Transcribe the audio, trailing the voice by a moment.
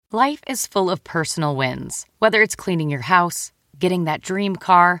Life is full of personal wins, whether it's cleaning your house, getting that dream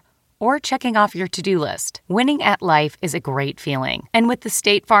car, or checking off your to-do list. Winning at life is a great feeling. And with the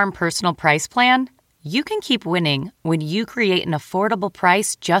State Farm Personal Price Plan, you can keep winning when you create an affordable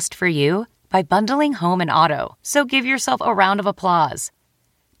price just for you by bundling home and auto. So give yourself a round of applause.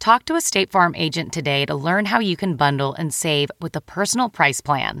 Talk to a State Farm agent today to learn how you can bundle and save with the Personal Price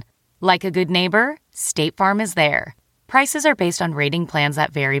Plan. Like a good neighbor, State Farm is there. Prices are based on rating plans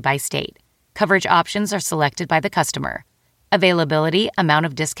that vary by state. Coverage options are selected by the customer. Availability, amount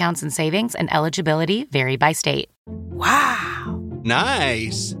of discounts and savings, and eligibility vary by state. Wow.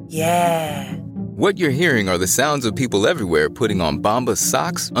 Nice. Yeah. What you're hearing are the sounds of people everywhere putting on Bombas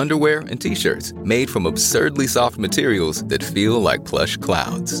socks, underwear, and T-shirts made from absurdly soft materials that feel like plush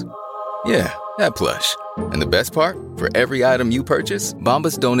clouds. Yeah, that plush. And the best part? For every item you purchase,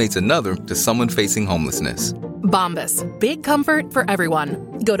 Bombas donates another to someone facing homelessness. Bombas. Big comfort for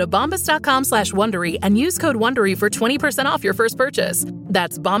everyone. Go to bombas.com/Wondery and use code Wondery for 20% off your first purchase.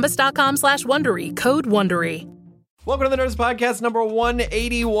 That's bombas.com/Wondery. Code Wondery. Welcome to the Nerdist Podcast number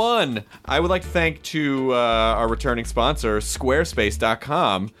 181. I would like to thank our returning sponsor,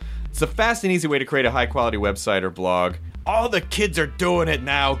 Squarespace.com. It's a fast and easy way to create a high-quality website or blog. All the kids are doing it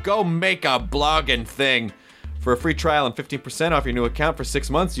now. Go make a blogging thing. For a free trial and 15% off your new account for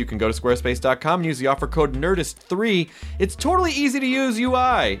 6 months, you can go to squarespace.com and use the offer code NERDIST3. It's totally easy to use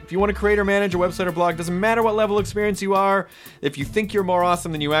UI. If you want to create or manage a website or blog, doesn't matter what level of experience you are. If you think you're more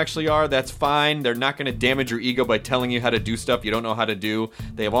awesome than you actually are, that's fine. They're not going to damage your ego by telling you how to do stuff you don't know how to do.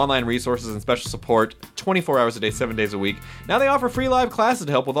 They have online resources and special support 24 hours a day, 7 days a week. Now they offer free live classes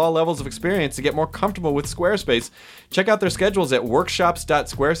to help with all levels of experience to get more comfortable with Squarespace. Check out their schedules at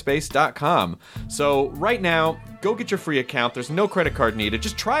workshops.squarespace.com. So right now, go get your free account. There's no credit card needed.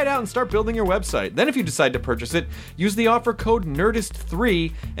 Just try it out and start building your website. Then if you decide to purchase it, use the offer code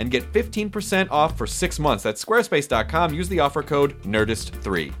NERDIST3 and get 15% off for 6 months. That's squarespace.com. Use the offer code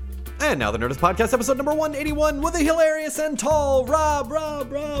NERDIST3. And now the Nerdist Podcast, episode number 181, with the hilarious and tall Rob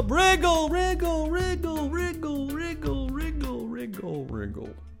Riggle.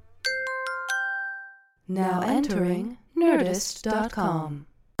 Now entering Nerdist.com.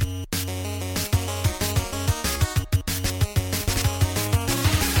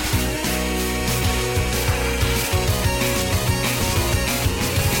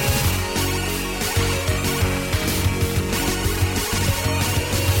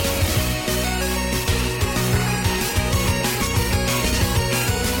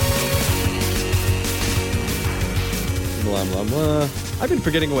 Blah, blah, blah. I've been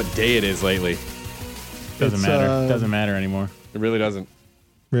forgetting what day it is lately. Doesn't matter. Doesn't matter anymore. It really doesn't.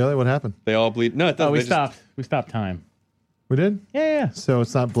 Really? What happened? They all bleed. No, it doesn't. Oh, we stopped. We stopped time. We did? Yeah. So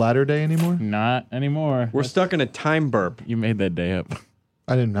it's not Bladder Day anymore? Not anymore. We're stuck in a time burp. You made that day up.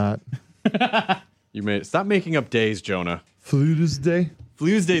 I did not. You made. Stop making up days, Jonah. Flues Day?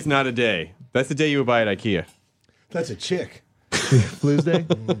 Flues Day's not a day. That's the day you would buy at IKEA. That's a chick. Flues Day?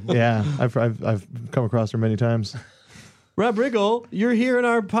 Yeah, I've come across her many times. Rob Riggle, you're here in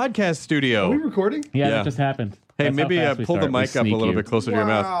our podcast studio. Are we recording? Yeah, Yeah. that just happened. Hey, That's maybe how fast we pull the start. We mic up a sneak little you. bit closer to your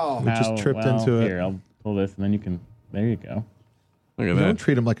mouth. We just tripped into it. Here, I'll pull this, and then you can... There you go. Look at Don't that.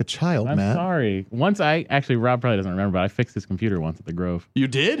 treat him like a child, I'm Matt. sorry. Once actually, Rob probably doesn't remember, but I fixed his computer once at the Grove. You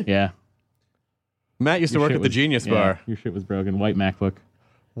did? Yeah. Matt used to Your work shit at the was- Genius yeah, Bar. Your shit was broken. White MacBook.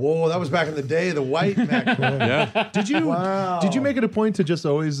 Whoa, that was back in the day, the white MacBook. Yeah. Did you make it a point to just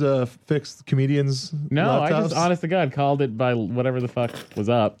always fix comedians' No, laptops? I just, honest to God, called it by whatever the fuck was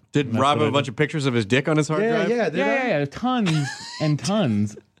up. Did And that's Rob what have a I bunch did. of pictures of his dick on his hard drive? Yeah, tons and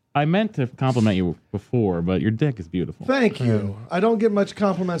tons. I meant to compliment you before, but your dick is beautiful. Thank you. I don't get much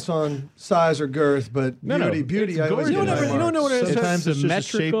compliments on size or girth, but beauty, it's I always gorgeous. get You don't know what it is. Sometimes it's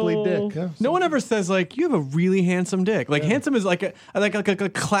just a shapely Symmetrical. dick. Yeah. No one ever says, like, you have a really handsome dick. Like, handsome is like a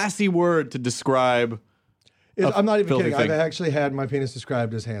classy word to describe. I'm not even filthy kidding. thing. I've actually had my penis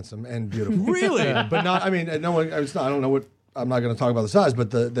described as handsome and beautiful. Really? But not, I mean, no one, I don't know what, I'm not going to talk about the size,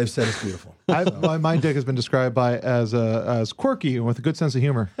 but they've said it's beautiful. My dick has been described as quirky and with a good sense of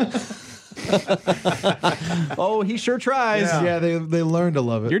humor. Oh, he sure tries. Yeah, they learn to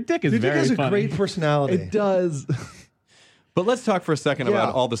love it. Your dick is Your dick very has a funny. great personality. It does. But let's talk for a second Yeah.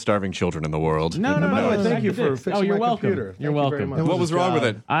 about all the starving children in the world. No. By the way, thank you I for did. fixing Oh, you're my welcome. computer. You're Thank you very welcome. much. What was wrong with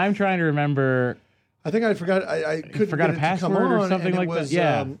it? I'm trying to remember. I think I forgot. I couldn't forgot get a it to come password or on, something and like it that? was,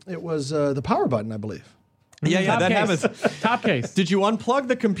 Yeah. It was the power button, I believe. Yeah, Top that case. happens. Top case. Did you unplug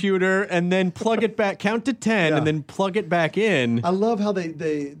the computer and then plug it back, count to 10, Yeah. and then plug it back in? I love how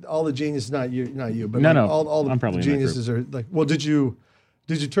they all the geniuses, not you, but No, no. all I'm the probably in that geniuses are like, well, did you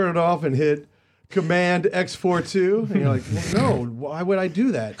turn it off and hit Command X42. And you're like, well, no, why would I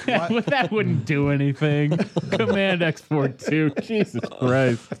do that? Why? That wouldn't do anything. Command X42. Jesus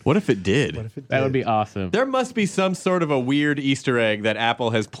Christ. What if it did? That would be awesome. There must be some sort of a weird Easter egg that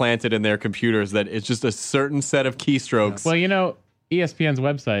Apple has planted in their computers that it's just a certain set of keystrokes. Well, ESPN's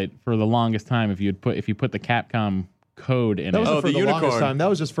website for the longest time, if you put the Capcom code in That it. wasn't for the longest time. That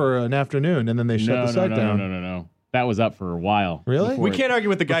was just for an afternoon, and then they shut the site down. No. That was up for a while. Really? We can't argue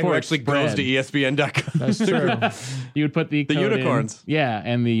with the guy who actually goes to ESPN.com. That's true. You would put the code unicorns. in. Yeah,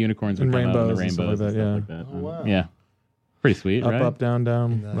 and the unicorns would And come out, rainbows and the and stuff rainbows like that, and stuff like that. Wow. Yeah. Pretty sweet, Up, right? up, down,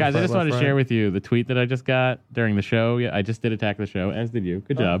 down. Guys, I just wanted to left, share right. with you the tweet that I just got during the show. Yeah, I just did Attack the Show, as did you.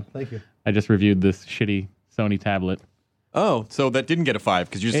 Good job. Thank you. I just reviewed this shitty Sony tablet. Oh, so that didn't get a 5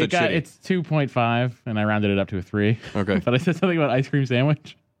 because you said shitty. It's 2.5, and I rounded it up to a 3. Okay. But I said something about ice cream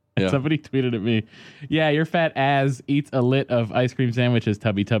sandwich. And somebody tweeted at me, yeah, your fat ass eats a lit of ice cream sandwiches,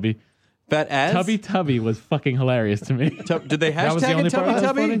 Tubby Tubby. Fat ass? Tubby Tubby was fucking hilarious to me. Did they That was the hashtag only it part that Tubby was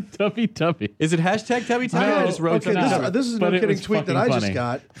Tubby? funny. Tubby Tubby. Is it hashtag Tubby Tubby? No, I just wrote Okay, Tubby Tubby. this is a But no it kidding was tweet that I fucking just funny.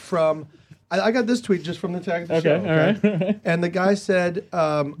 got from. I got this tweet just from the Tag the Show. Okay, all right. And the guy said,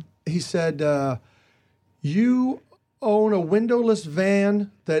 he said, you own a windowless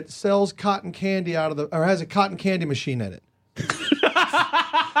van that sells cotton candy or has a cotton candy machine in it.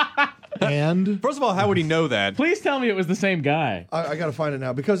 And First of all, how would he know that? Please tell me it was the same guy. I got to find it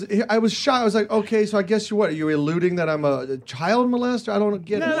now because I was shocked. I was like, okay, so I guess are you alluding that I'm a child molester? I don't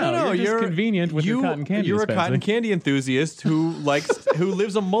get it. No, you're just convenient with your cotton candy You're a dispensing. cotton candy enthusiast who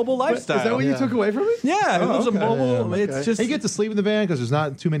lives a mobile lifestyle. Is that what you took away from me? Yeah, who lives a okay. mobile. Yeah, It's okay. just you get to sleep in the van because there's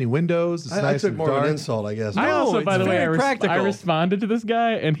not too many windows. It's I nice took and more of dark. an insult, I guess. I also, it's by the way, very practical. I responded to this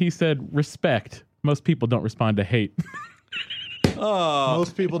guy, and he said, respect. Most people don't respond to hate.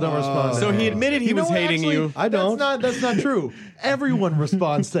 Most people don't respond. So he admitted he was what, hating actually, you. I don't. That's not true. Everyone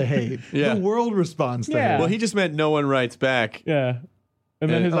responds to hate. Yeah. The world responds to Yeah. hate. Well, he just meant no one writes back. Yeah.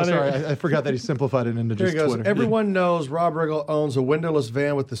 And then his Oh, other... sorry, I forgot that he simplified it into Here just he goes. Twitter. Everyone knows Rob Riggle owns a windowless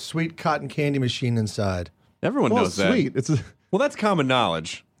van with the sweet cotton candy machine inside. Everyone well, knows that. sweet. Well, that's common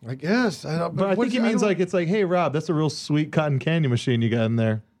knowledge. I guess. I don't, But I what think is he it? means don't- like hey Rob, that's a real sweet cotton candy machine you got in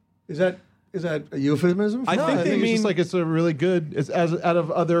there. Is that a euphemism? I No, think I they think it's mean just like it's a really good. It's as out of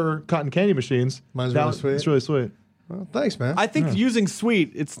other cotton candy machines. Mine's that really one- sweet. It's really sweet. Well, thanks, man. I think using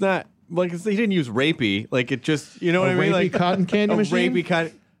sweet, it's not like he didn't use rapey. Like it just, you know what I mean? rapey Like cotton candy a machine? rapey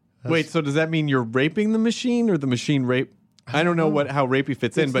kind. Wait, so does that mean you're raping the machine or the machine rape? I don't know how rapey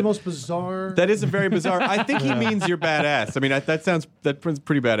fits in, it's but the most bizarre. that is a very bizarre. I think he means you're badass. I mean, that's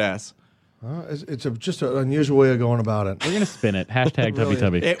pretty badass. It's just an unusual way of going about it. We're going to spin it. Hashtag Tubby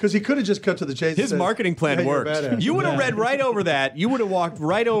Tubby. Because he could have just cut to the chase. His and said, marketing plan "Yeah, you're a worked. badass." You would have read right over that. You would have walked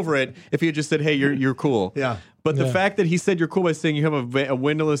right over it if he had just said, "Hey, you're cool." Yeah. But the fact that he said you're cool by saying you have a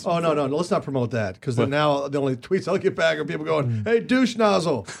windowless. Oh no! Let's not promote that because then now the only tweets I'll get back are people going, "Hey, douche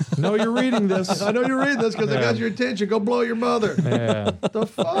nozzle." No, you're reading this. I know you're reading this because I got your attention. Go blow your mother. Yeah. The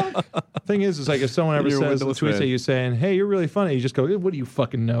fuck? Thing is like if someone ever You're a says windowless tweets fan. at you saying, "Hey, you're really funny," you just go, "What do you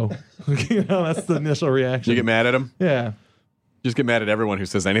fucking know?" You know, that's the initial reaction. You get mad at him. Yeah, Just get mad at everyone who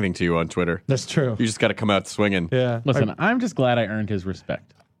says anything to you on Twitter. that's true. You just got to come out swinging. Yeah. Listen, I'm just glad I earned his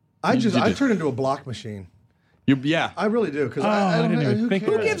respect. I turned into a block machine. Yeah. I really do because I didn't even think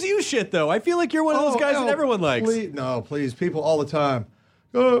Who gives you shit though? I feel like you're one of those guys that everyone likes. Please, people all the time.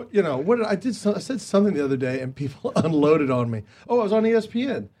 Oh, what did I did? I said something the other day, and people unloaded on me. Oh, I was on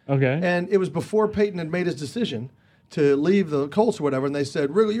ESPN. Okay. And it was before Peyton had made his decision to leave the Colts or whatever, and they said,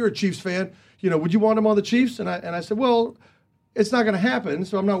 "Riggle, you're a Chiefs fan. Would you want him on the Chiefs?" And I said, "Well, it's not going to happen,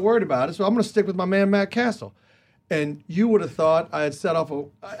 so I'm not worried about it. So I'm going to stick with my man Matt Castle." And you would have thought I had set off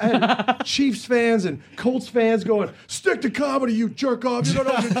I had Chiefs fans and Colts fans going, "Stick to comedy, you jerk off. You don't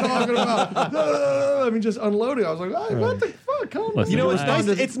know what you're talking about." I mean, just unloading. I was like, what the fuck? Come on. Listen, You know, it's I- nice.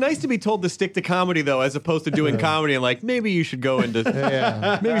 It's nice to be told to stick to comedy though, as opposed to doing comedy and like maybe you should go into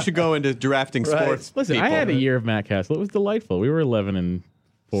maybe you should go into drafting sports. Listen, people. I had a year of Matt Castle. It was delightful. We were 11-4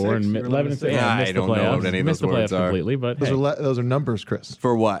 and You were 11 and 6. Yeah, I missed the don't know playoffs. what any of Missed those the words playoffs are. completely, but hey. Those are numbers, Chris.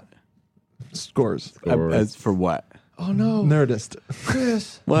 For what? Scores. As for what? Oh no, Nerdist.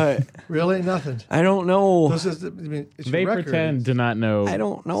 Chris. What? Really? Nothing. I don't know. This is, it's your they record. pretend to not know. I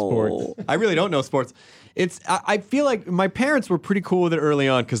don't know. sports. I really don't know sports. I feel like my parents were pretty cool with it early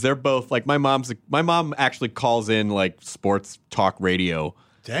on because they're both like my mom actually calls in like sports talk radio.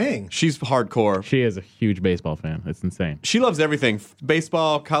 Dang. She's hardcore. She is a huge baseball fan. It's insane. She loves everything: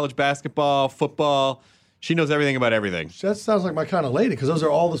 baseball, college basketball, football. She knows everything about everything. That sounds like my kind of lady because those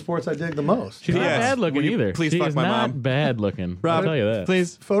are all the sports I dig the most. She's not Yes. bad looking Will you either. please she fuck is my not mom? bad looking. Rob, I'll tell you that.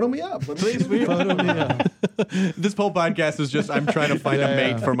 please. Photo me up. Let me see. Photo me up. This whole podcast is just I'm trying to find a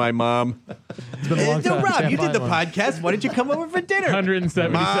mate for my mom. been a long time. Rob, Can't you did find the one. podcast. Why didn't you come over for dinner?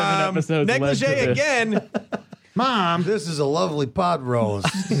 177 Mom, episodes. led to negligee this. again. Mom. This is a lovely pod roast,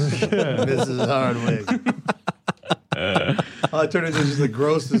 Mrs. Hardwick. I turned into just the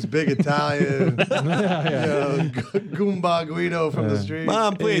grossest big Italian, Goomba Guido from the street.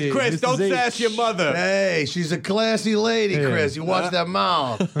 Mom, please, Hey, Chris, Mrs. don't H. sass your mother. Hey, she's a classy lady, Chris. You watch that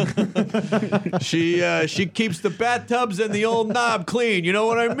mouth. She keeps the bathtubs and the old knob clean. You know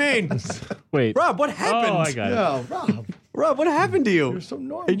what I mean? Wait. Rob, what happened? Oh, I got it. Yeah, Rob, Rob, what happened to you? you're so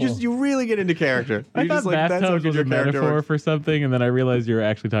normal. You really get into character. I You thought just like that's how bathtubs good was your a character metaphor works. for something, and then I realized you were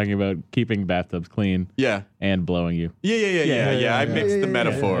actually talking about keeping bathtubs clean Yeah. and blowing you. Yeah. I mixed the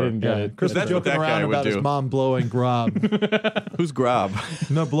metaphor. I didn't get it. Chris was That's what joking that guy around would about do. his mom blowing Rob. Who's Grob?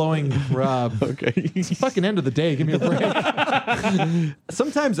 No, blowing Rob. Okay. It's the fucking end of the day. Give me a break.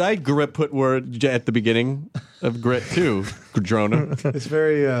 Sometimes I put word at the beginning of grit too. Drona. It's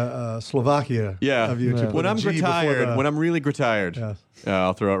very Slovakia Yeah. of you to put When a I'm G before retired, the- when I'm really retired, Yes.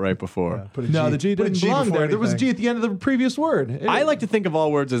 I'll throw it right before. put a No, the G put a didn't G belong before there. There was a anything. G at the end of the previous word. I like to think of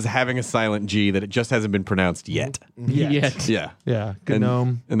all words as having a silent G that it just hasn't been pronounced yet. Yet. Yeah. Yeah, And,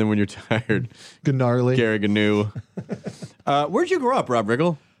 gnome, and then when you're tired, gnarly. Gary Gnu. Where'd you grow up, Rob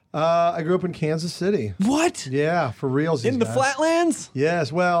Riggle? I grew up in Kansas City. What? Yeah, for reals. In the guys. flatlands?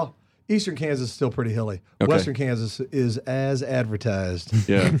 Yes, well, Eastern Kansas is still pretty hilly. Okay. Western Kansas is as advertised.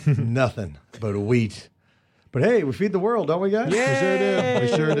 Yeah. Nothing but wheat. But hey, we feed the world, don't we, guys? We sure do. We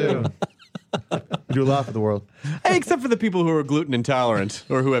sure do. We do a lot for the world. Hey, except for the people who are gluten intolerant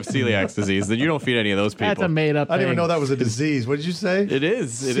or who have celiac disease, then you don't feed any of those people. That's a made up I didn't even know that was a disease. What did you say? It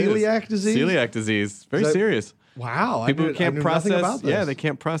is. It is. Celiac disease? Celiac disease. Very Is that- serious. Wow. People who I can't knew nothing process. about this. Yeah, they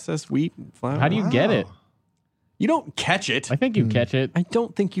can't process wheat and flour. How do you get it? You don't catch it. I think you catch it. I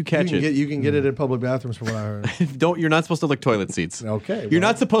don't think you catch it. You can get it in public bathrooms, from what I heard. You're not supposed to lick toilet seats. Okay, You're well.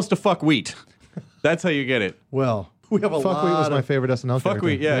 not supposed to fuck wheat. That's how you get it. Well, we have a lot Fuckwheat was my of... favorite SNL Fuck character.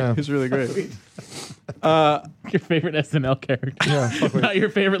 wheat. Yeah, it's really great. Your favorite SNL character. Yeah, fuckwheat. Not your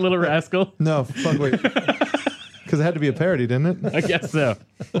favorite little rascal. No, fuckwheat. Because it had to be a parody, didn't it? I guess so.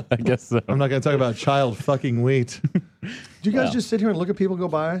 I guess so. I'm not going to talk about child fucking wheat. Do you guys just sit here and look at people go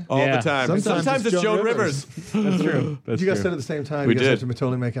by? All Yeah. the time. And Sometimes Sometimes it's it's Joan Joan Rivers. That's true. That's You guys true. said at the same time. We you guys did. have to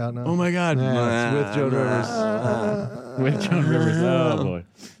totally make out now. Oh my God. Yeah, it's with Joan Rivers. With Joan Rivers. Oh boy.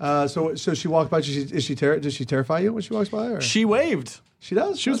 So she walked by. Does she terrify you when she walks by? Or? She waved. She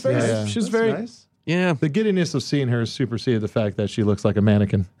does. She was That's very. nice. She was That's very. nice. Yeah. The giddiness of seeing her superseded the fact that she looks like a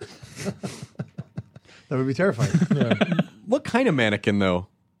mannequin. That would be terrifying. What kind of mannequin though?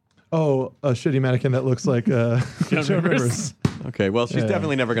 Oh, a shitty mannequin that looks like Joan Rivers. Okay. Well, she's Yeah.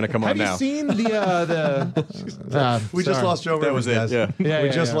 definitely never going to come Have on you now. seen the We just lost Joan That Rivers, was it. guys. Yeah. Yeah, We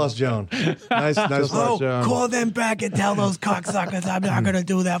yeah, just yeah. lost Joan. Nice lost work. Joan. Call them back and tell those cocksuckers I'm not gonna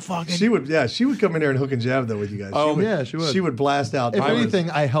do that fucking. She would come in there and hook and jab though with you guys. Oh, yeah, she would. She would blast out. If violence.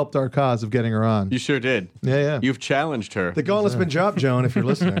 anything, I helped our cause of getting her on. You sure did. Yeah. You've challenged her. The gauntlet's been dropped, Joan. If you're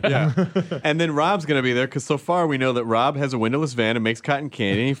listening. Yeah. And then Rob's going to be there because so far we know that Rob has a windowless van and makes cotton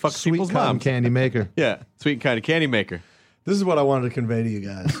candy and he fucks Sweet people's cotton moms. candy maker. Yeah. Sweet cotton candy maker. This is what I wanted to convey to you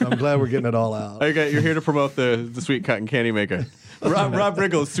guys. So I'm glad we're getting it all out. Okay, you're here to promote the sweet cotton candy maker. Rob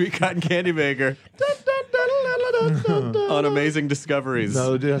Riggle, sweet cotton candy maker. On Amazing Discoveries.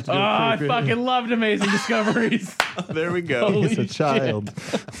 No, do have to Oh, do I fucking loved Amazing Discoveries. There we go. He's a child.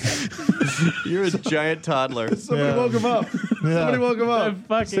 You're a giant toddler. Somebody woke him up. Somebody woke him up.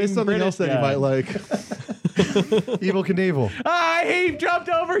 Fucking Say something British else that you guy. might like. Evil Knievel. Ah, he jumped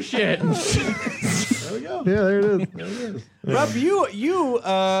over shit. There we go. Yeah, there it is. Rob, you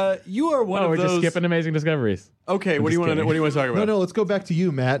are one Oh, of we're those. just skipping Amazing Discoveries. Okay, what do you want to talk about? No, let's go back to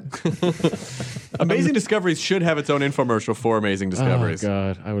you, Matt. Amazing Discoveries should have its own infomercial for Amazing Discoveries. Oh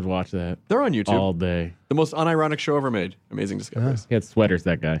God, I would watch that They're on YouTube. all day. The most unironic show ever made. Amazing Discoveries. He had sweaters.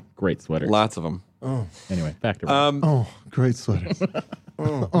 That guy, great sweaters. Lots of them. Anyway, back to Rob. Oh, great sweaters.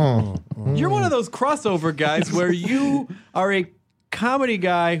 You're one of those crossover guys where you are a comedy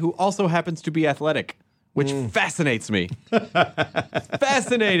guy who also happens to be athletic, which fascinates me.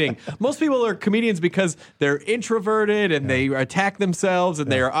 Fascinating. Most people are comedians because they're introverted and they attack themselves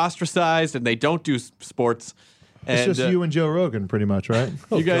and they are ostracized and they don't do sports. It's And, just you and Joe Rogan, pretty much, right?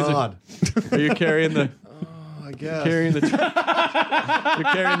 you guys God. are you carrying the I guess. carrying the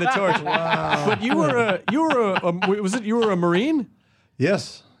you're carrying the torch. Wow. But you were a Marine?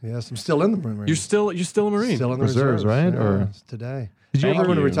 Yes. I'm still in the Marine. You're still a Marine. Still in the Reserves, right? Yeah, Or- it's today. Did you I'm ever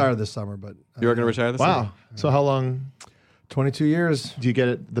going to retire this summer, but You're going to retire this Wow. summer? So how long 22 years. do you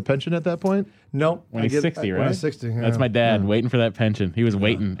get the pension at that point? Nope. When he's 60, When right? I'm 60. Yeah. That's my dad waiting for that pension. He was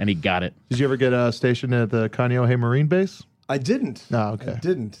waiting and he got it. Did you ever get stationed at the Kaneohe Marine Base? I didn't. Oh, okay. I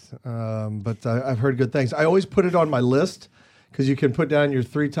didn't. But I've heard good things. I always put it on my list because you can put down your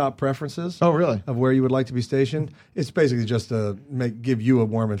 3 top preferences. Oh, really? Of where you would like to be stationed. It's basically just to give you a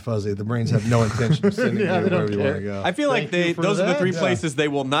warm and fuzzy. The Marines have no intention of sending you wherever you want to go. I feel like those are the 3 places they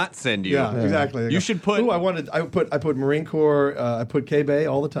will not send you. Yeah, exactly. You should put. I put Marine Corps. I put K Bay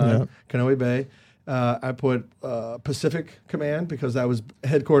all the time. Kanoe Bay. I put Pacific Command because that was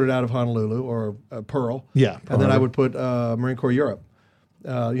headquartered out of Honolulu or Pearl. Yeah, and then I would put Marine Corps Europe.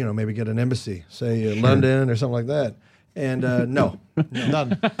 Maybe get an embassy, say London or something like that. And no,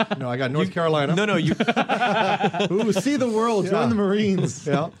 none. No, I got North Carolina. No, you. Ooh, see the world. Join the Marines.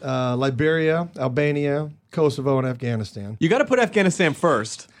 Yeah, Liberia, Albania, Kosovo, and Afghanistan. You got to put Afghanistan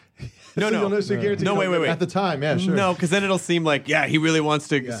first. No, wait. At the time, yeah, sure. No, because then it'll seem like, he really wants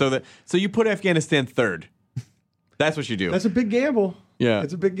to. Yeah. So you put Afghanistan third. That's what you do. That's a big gamble. Yeah,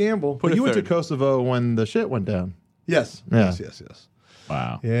 it's a big gamble. But you went to Kosovo when the shit went down. Yes. Yeah. Yes.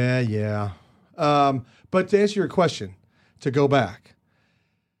 Wow. Yeah. But to answer your question, to go back,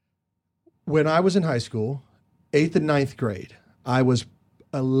 when I was in high school, 8th and 9th grade, I was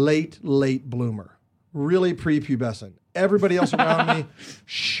a late bloomer, really prepubescent. Everybody else around me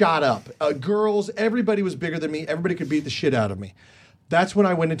shot up. Girls, everybody was bigger than me. Everybody could beat the shit out of me. That's when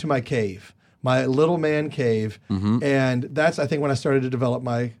I went into my cave, my little man cave. And that's, I think, when I started to develop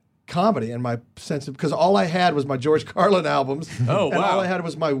my comedy and my sense of, because all I had was my George Carlin albums. Oh, wow. And all I had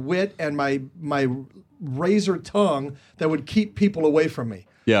was my wit and my razor tongue that would keep people away from me.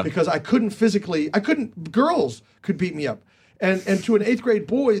 Yeah. Because girls could beat me up. And to an 8th grade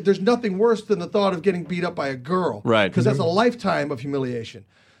boy, there's nothing worse than the thought of getting beat up by a girl. Right. Because that's a lifetime of humiliation.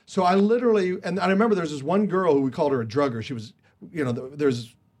 So I literally, and I remember there was this one girl who we called her a drugger. She was,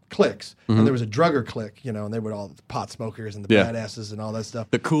 there's cliques, and there was a drugger clique, and they were all the pot smokers and the badasses and all that stuff.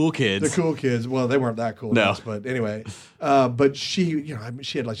 The cool kids. Well, they weren't that cool. No. But anyway, but she,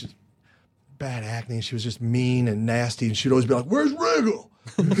 she had like just bad acne, and she was just mean and nasty, and she'd always be like, "Where's Riggle?"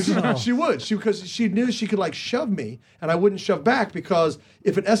 Because she knew she could like shove me, and I wouldn't shove back because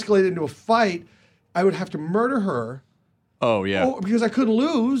if it escalated into a fight, I would have to murder her. Oh yeah, because I couldn't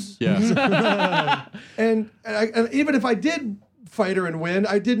lose. Yeah, and even if I did fight her and win,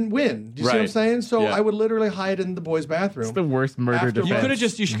 I didn't win. Do you see what I'm saying? So I would literally hide in the boys' bathroom. It's the worst murder defense. You could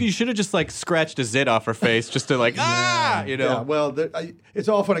have you should have just like scratched a zit off her face just to like Yeah, well, it's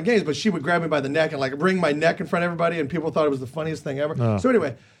all fun and games, but she would grab me by the neck and like wring my neck in front of everybody, and people thought it was the funniest thing ever. So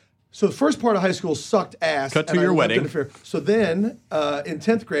anyway, so the first part of high school sucked ass. Cut to your wedding. So then in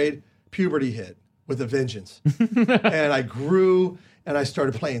 10th grade, puberty hit with a vengeance, and I grew. And I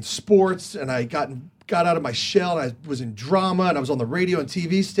started playing sports, and I got out of my shell, and I was in drama, and I was on the radio and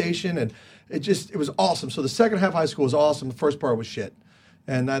TV station, and it was awesome. So the second half of high school was awesome. The first part was shit.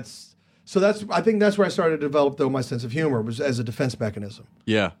 And I think that's where I started to develop, though, my sense of humor was as a defense mechanism.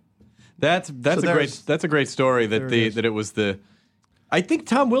 Yeah. That's a great story that it was I think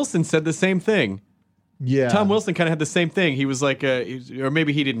Tom Wilson said the same thing. Yeah, Tom Wilson kind of had the same thing. He was like, or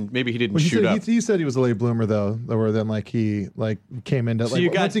maybe he didn't shoot up. He said he was a late bloomer though, where then he came into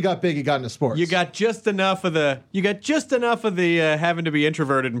once he got big, he got into sports. You got just enough of the having to be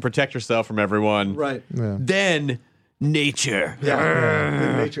introverted and protect yourself from everyone. Right. Yeah. Then nature.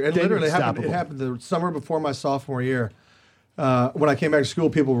 Yeah. Nature. And literally it happened the summer before my sophomore year. When I came back to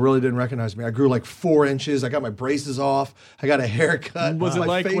school, people really didn't recognize me. I grew like 4 inches. I got my braces off. I got a haircut. Was it my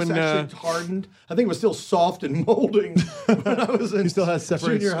like face when actually hardened? I think it was still soft and molding when I was in. You still had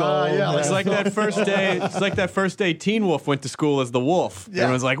separate junior skull. high. Yeah, It's like that first day. It's like that first day Teen Wolf went to school as the wolf. Yeah.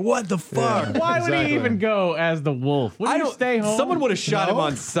 Everyone's like, "What the fuck?" Why would he even go as the wolf? Wouldn't you stay home? Someone would have shot him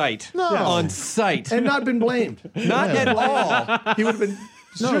on sight. No. On sight. and not been blamed. Not at all. He would have been.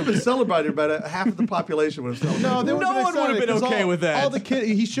 Should have been celebrated, but half of the population would have celebrated. No one would have been okay with that. All the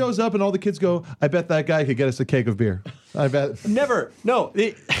he shows up and all the kids go, "I bet that guy could get us a keg of beer." I bet. Never. No.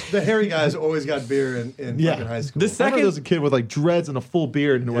 The hairy guys always got beer in fucking high school. The I remember second there was a kid with dreads and a full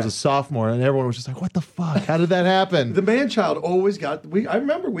beard, and it was a sophomore, and everyone was just like, "What the fuck? How did that happen?" The man child always got. I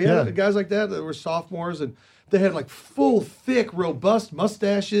remember we had guys like that were sophomores, and they had like full, thick, robust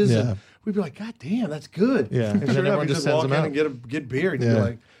mustaches. Yeah. And we'd be like, God damn, that's good. Yeah. And And sure then enough, everyone you just just walk sends in them and get beer, and you'd Yeah. be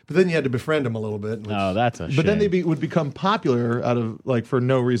like, but then you had to befriend them a little bit. Oh, that's a shame. But then they would become popular out of for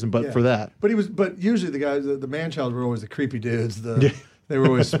no reason but for that. But usually the guys, the man child were always the creepy dudes. They were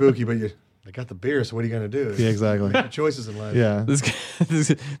always spooky, but they got the beer, so what are you going to do? Yeah, exactly. Make choices in life. Yeah.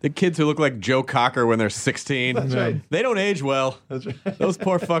 the kids who look like Joe Cocker when they're 16. That's right. They don't age well. That's right. Those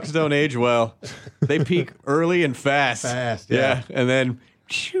poor fucks don't age well. They peak early and fast. Yeah. And then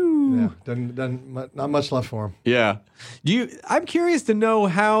Yeah, not much left for them. Yeah. I'm curious to know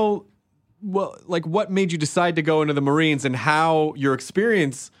how well, like what made you decide to go into the Marines, and how your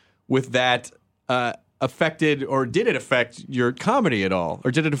experience with that affected, or did it affect your comedy at all,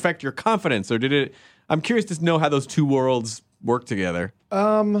 or did it affect your confidence, or did it? I'm curious to know how those two worlds work together.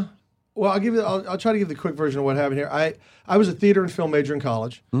 Well, I'll try to give the quick version of what happened here. I was a theater and film major in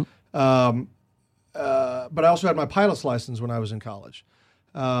college, but I also had my pilot's license when I was in college.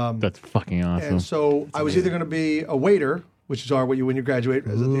 That's fucking awesome. And so I was either going to be a waiter, which is when you graduate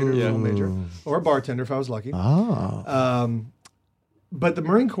as a theater and film major, or a bartender if I was lucky. But the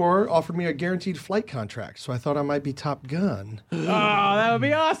Marine Corps offered me a guaranteed flight contract, so I thought I might be Top Gun. Oh, that would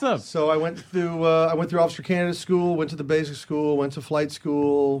be awesome. So I went through Officer Candidate School, went to the basic school, went to flight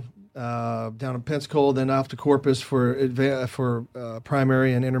school down in Pensacola, then off to Corpus for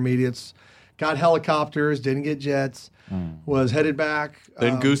primary and intermediates. Got helicopters, didn't get jets. Was headed back.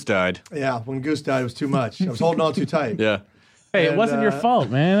 Then Goose died. Yeah, when Goose died, it was too much. I was holding on too tight. Yeah. Hey, it wasn't your fault,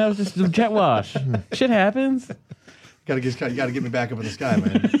 man. That was just a jet wash. Shit happens. You got to get me back up in the sky,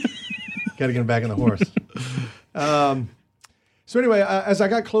 man. Got to get him back in the horse. So anyway, as I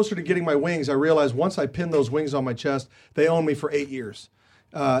got closer to getting my wings, I realized once I pinned those wings on my chest, they owned me for 8 years.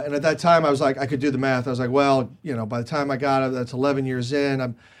 And at that time, I was like, I could do the math. I was like, well, by the time I got it, that's 11 years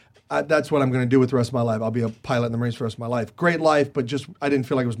in. That's what I'm going to do with the rest of my life. I'll be a pilot in the Marines for the rest of my life. Great life, but just I didn't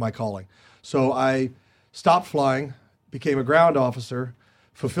feel like it was my calling. So I stopped flying, became a ground officer,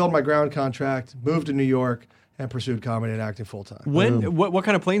 fulfilled my ground contract, moved to New York, and pursued comedy and acting full time. What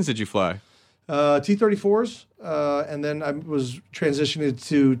kind of planes did you fly? T-34s, and then I was transitioned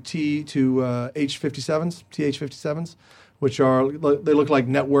to H-57s, TH-57s, which they look like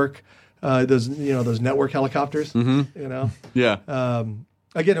network. Those network helicopters. Yeah.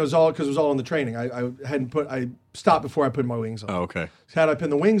 Again, it was all in the training. I stopped before I put my wings on. Oh, okay. Had I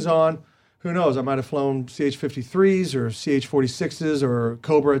pinned the wings on, who knows? I might have flown CH-53s or CH-46s or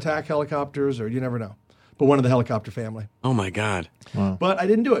Cobra attack helicopters, or you never know. But one of the helicopter family. Oh my God! Wow. But I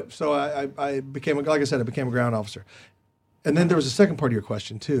didn't do it, so I became, like I said, I became a ground officer. And then there was a second part of your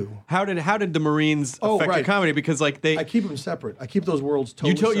question too. How did the Marines affect your comedy? Because I keep them separate. I keep those worlds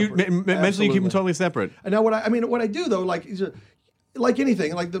totally separate. Mentally you keep them totally separate. And now what I do though, like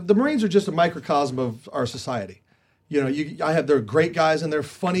anything, like the Marines are just a microcosm of our society. They're great guys and they're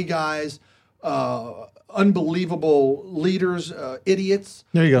funny guys. Unbelievable leaders, idiots.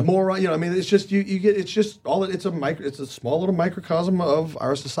 There you go. Moron. It's just you get. It's just all. It's a small little microcosm of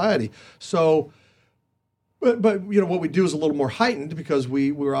our society. So, but what we do is a little more heightened because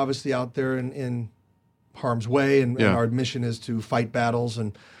we're obviously out there in harm's way, and our mission is to fight battles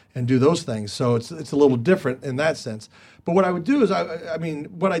and do those things. So it's a little different in that sense. But what I would do is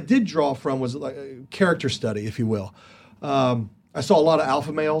what I did draw from was like a character study, if you will. I saw a lot of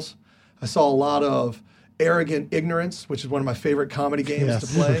alpha males. I saw a lot of arrogant ignorance, which is one of my favorite comedy games to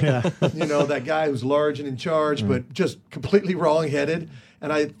play. That guy who's large and in charge, but just completely wrong-headed.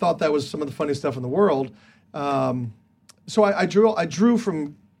 And I thought that was some of the funniest stuff in the world. So I drew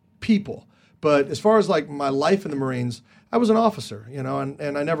from people. But as far as like my life in the Marines, I was an officer, and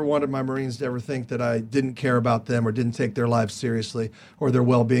I never wanted my Marines to ever think that I didn't care about them or didn't take their lives seriously or their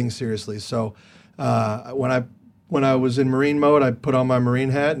well-being seriously. So when I was in Marine mode, I put on my Marine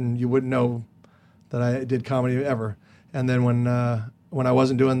hat, and you wouldn't know that I did comedy ever. And then when I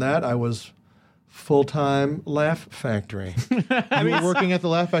wasn't doing that, I was full-time Laugh Factory. You were working at the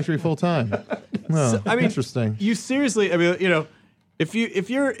Laugh Factory full-time. Oh, interesting. You seriously, if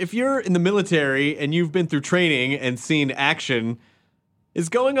you're in the military and you've been through training and seen action, is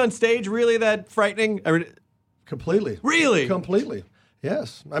going on stage really that frightening? Completely. Really? Completely.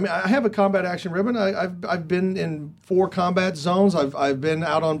 Yes. I have a combat action ribbon. I've been in 4 combat zones. I've been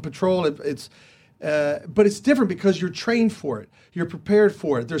out on patrol. But it's different because you're trained for it. You're prepared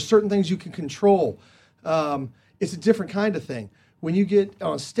for it. There's certain things you can control. It's a different kind of thing. When you get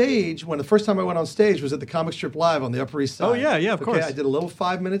on stage, the first time I went on stage was at the Comic Strip Live on the Upper East Side. Oh, yeah, of course. I did a little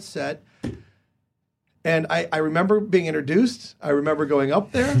 5-minute set. And I remember being introduced. I remember going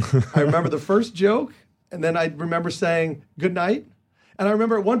up there. I remember the first joke. And then I remember saying, good night. And I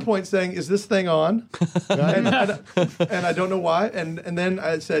remember at one point saying, is this thing on? and I don't know why. And then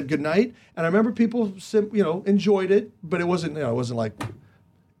I said, good night. And I remember people, enjoyed it, but it wasn't like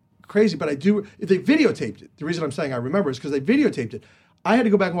crazy. But if they videotaped it, the reason I'm saying I remember is because they videotaped it. I had to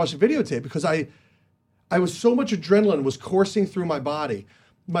go back and watch the videotape because I was so much adrenaline was coursing through my body.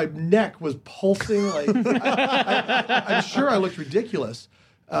 My neck was pulsing. I'm sure I looked ridiculous.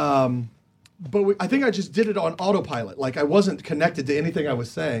 But I think I just did it on autopilot. Like I wasn't connected to anything I was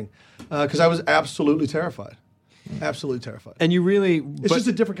saying because I was absolutely terrified. Absolutely terrified. And you really... It's just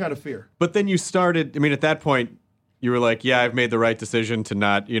a different kind of fear. But then you started... at that point, you were like, yeah, I've made the right decision to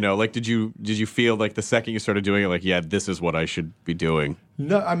not, like, did you feel like the second you started doing it, like, yeah, this is what I should be doing?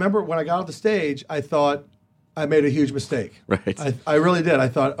 No, I remember when I got off the stage, I thought I made a huge mistake. Right. I really did. I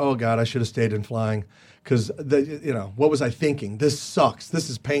thought, oh God, I should have stayed in flying because, what was I thinking? This sucks. This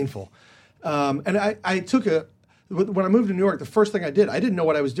is painful. And I took when I moved to New York, the first thing I didn't know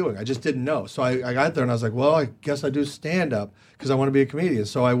what I was doing. I just didn't know. So I got there and I was like, well, I guess I do stand-up because I want to be a comedian.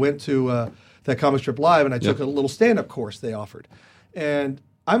 So I went to that Comic Strip Live and I took a little stand-up course they offered. And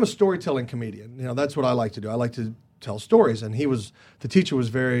I'm a storytelling comedian. That's what I like to do. I like to tell stories. And the teacher was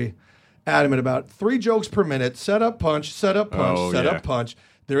very adamant about 3 jokes per minute, set up, punch, set up, punch, set up, punch.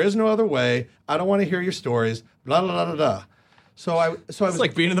 There is no other way. I don't want to hear your stories, blah, blah, blah, blah, blah. So I was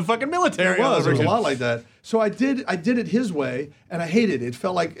like being in the fucking military. It was a lot like that. So I did it his way, and I hated it. It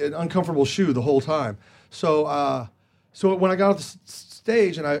felt like an uncomfortable shoe the whole time. So when I got off the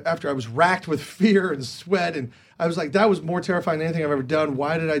stage, and after I was racked with fear and sweat, and I was like, that was more terrifying than anything I've ever done.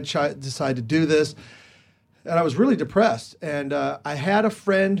 Why did I decide to do this? And I was really depressed. And I had a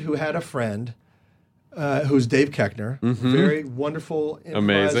friend who had a friend who's Dave Koechner, very wonderful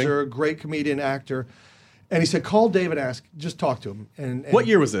improviser, amazing, great comedian, actor. And he said, call Dave and just talk to him. And what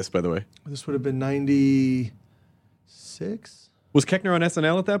year was this, by the way? This would have been 96. Was Koechner on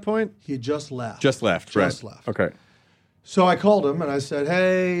SNL at that point? He had just left. Just left. Okay. So I called him and I said,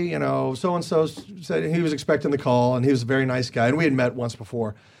 hey, so-and-so said he was expecting the call, and he was a very nice guy. And we had met once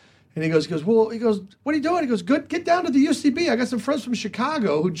before. And he goes, what are you doing? He goes, good, get down to the UCB. I got some friends from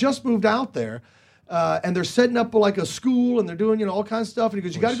Chicago who just moved out there. And they're setting up like a school, and they're doing all kinds of stuff. And he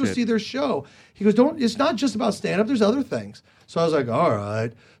goes, you got to go see their show. He goes, it's not just about stand-up. There's other things. So I was like, all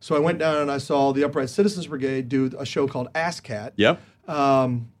right. So I went down and I saw the Upright Citizens Brigade do a show called Ass Cat. Yep.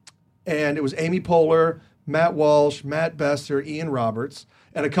 And it was Amy Poehler, Matt Walsh, Matt Besser, Ian Roberts,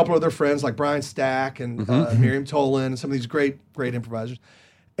 and a couple of their friends like Brian Stack and Miriam Tolan and some of these great improvisers.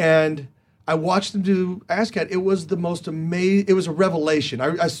 And I watched them do Ass Cat. It was the most amazing. It was a revelation.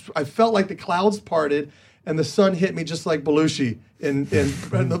 I felt like the clouds parted and the sun hit me just like Belushi in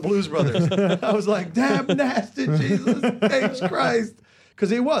the Blues Brothers. I was like, damn nasty, Jesus H. Christ.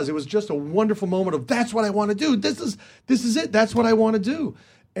 Because it was just a wonderful moment of, that's what I want to do. This is it. That's what I want to do.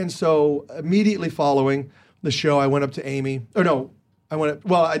 And so immediately following the show, I went up to Amy. I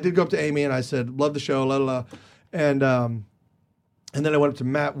did go up to Amy and I said, love the show, la, la, la. And then I went up to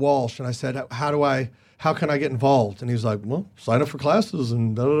Matt Walsh and I said, how can I get involved? And he was like, well, sign up for classes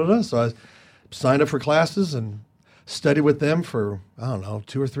and da, da, da, da. So I signed up for classes and studied with them for,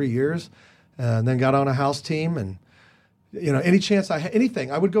 2 or 3 years, and then got on a house team. And, any chance I had,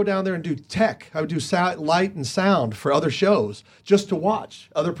 anything, I would go down there and do tech. I would do light and sound for other shows just to watch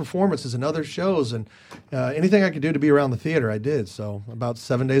other performances and other shows. And anything I could do to be around the theater, I did. So about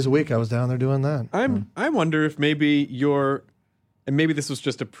 7 days a week, I was down there doing that. I wonder if maybe and maybe this was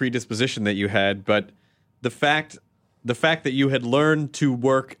just a predisposition that you had, but the fact that you had learned to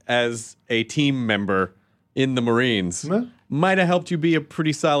work as a team member in the Marines might have helped you be a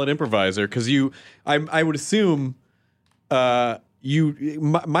pretty solid improviser. Because I would assume, my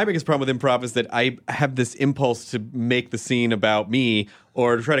biggest problem with improv is that I have this impulse to make the scene about me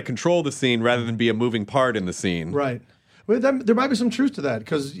or to try to control the scene rather than be a moving part in the scene. Right. Well, there might be some truth to that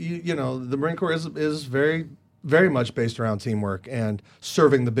because the Marine Corps is very, very much based around teamwork and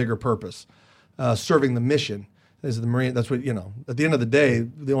serving the bigger purpose, serving the mission. Is the Marine? That's what At the end of the day,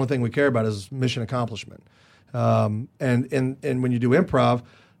 the only thing we care about is mission accomplishment. And when you do improv,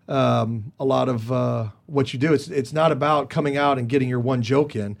 a lot of what you do, it's not about coming out and getting your one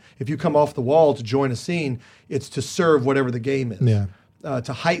joke in. If you come off the wall to join a scene, it's to serve whatever the game is. Yeah.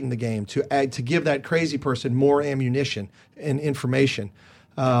 To heighten the game, to give that crazy person more ammunition and information.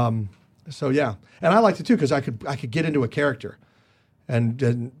 So yeah, and I liked it too because I could get into a character,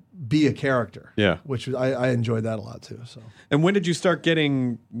 and be a character. Yeah, which I enjoyed that a lot too. So. And when did you start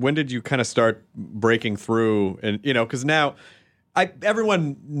breaking through? And because now,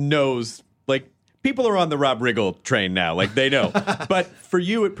 everyone knows, like, people are on the Rob Riggle train now, like they know. But for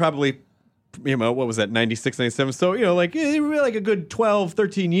you, it probably, what was that, 96, 97? So, like a good 12,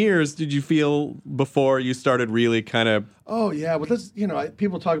 13 years did you feel before you started really kind of... Oh, yeah. Well, that's,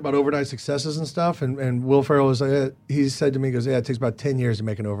 people talk about overnight successes and stuff. And Will Ferrell was like, he said to me, he goes, yeah, it takes about 10 years to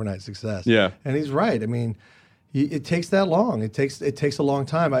make an overnight success. Yeah. And he's right. I mean, it takes that long. It takes a long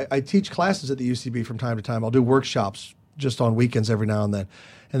time. I teach classes at the UCB from time to time. I'll do workshops just on weekends every now and then.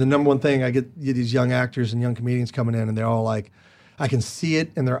 And the number one thing, I get these young actors and young comedians coming in, and they're all like, I can see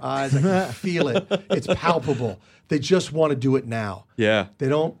it in their eyes. I can feel it. It's palpable. They just want to do it now. Yeah. They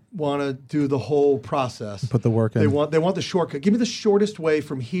don't want to do the whole process. Put the work in. They want the shortcut. Give me the shortest way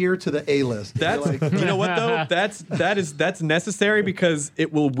from here to the A-list. That's you know what though? That's necessary because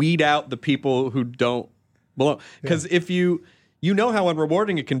it will weed out the people who don't belong. Because if you know how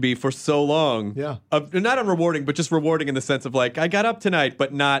unrewarding it can be for so long. Yeah. Not unrewarding, but just rewarding in the sense of like I got up tonight,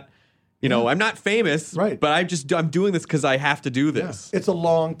 but not. I'm not famous, right? But I'm doing this because I have to do this. Yeah. It's a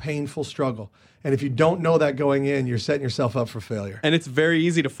long, painful struggle. And if you don't know that going in, you're setting yourself up for failure. And it's very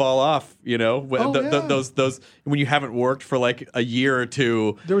easy to fall off, those when you haven't worked for like a year or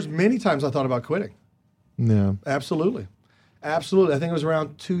two. There was many times I thought about quitting. Yeah. Absolutely. Absolutely. I think it was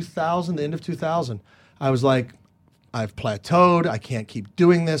around 2000, the end of 2000. I was like, I've plateaued. I can't keep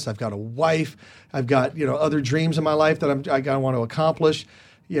doing this. I've got a wife. I've got, other dreams in my life that I want to accomplish.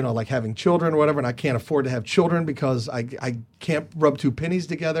 Like having children or whatever, and I can't afford to have children because I can't rub two pennies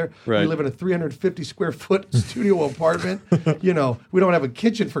together. Right. We live in a 350 square foot studio apartment. We don't have a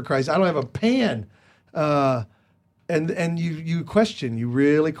kitchen, for Christ. I don't have a pan. And you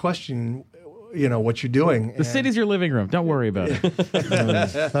really question, what you're doing. The city's your living room. Don't worry about it.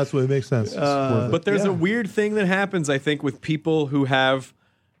 That's what makes sense. But there's a weird thing that happens, I think, with people who have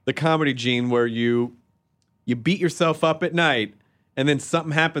the comedy gene where you beat yourself up at night. And then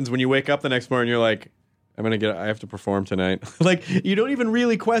something happens when you wake up the next morning. You're like, I have to perform tonight. Like you don't even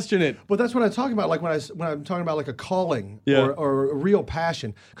really question it. But that's what I talk about. Like when I'm talking about like a calling or a real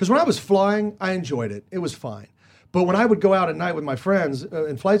passion. Because when I was flying, I enjoyed it. It was fine. But when I would go out at night with my friends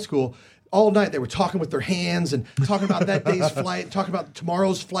in flight school, all night they were talking with their hands and talking about that day's flight, talking about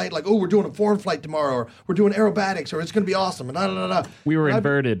tomorrow's flight, like, oh, we're doing a foreign flight tomorrow, or we're doing aerobatics, or it's going to be awesome, and da. We were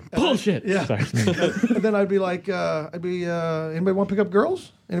inverted. Bullshit. Yeah. Sorry. And then I'd be like, anybody want to pick up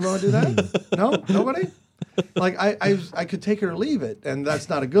girls? Anybody want to do that? No? Nobody? Like, I could take it or leave it, and that's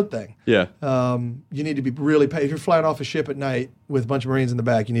not a good thing. Yeah. You need to be really, if you're flying off a ship at night with a bunch of Marines in the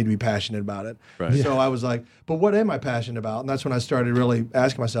back, you need to be passionate about it. Right. So I was like, but what am I passionate about? And that's when I started really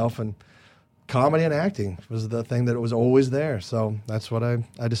asking myself, and comedy and acting was the thing that was always there. So that's what I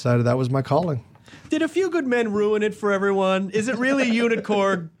decided that was my calling. Did A Few Good Men ruin it for everyone? Is it really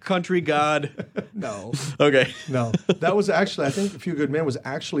Unicorn Country God? No. Okay. No. That was actually, I think A Few Good Men was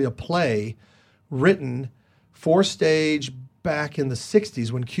actually a play written for stage back in the 60s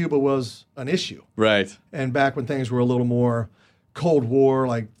when Cuba was an issue. Right. And back when things were a little more Cold War,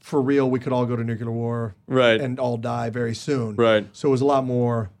 like for real, we could all go to nuclear war and all die very soon. Right. So it was a lot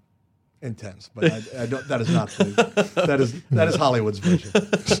more intense, but I don't. That is not that is Hollywood's version.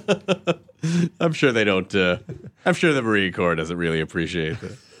 I'm sure they don't. I'm sure the Marine Corps doesn't really appreciate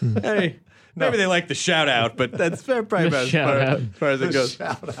that. Hey, maybe they like the shout out, but that's probably about as far as it goes.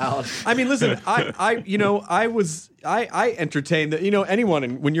 Shout out. I mean, listen, I entertained that.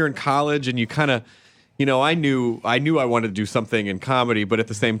 Anyone when you're in college and you kind of, I knew I wanted to do something in comedy, but at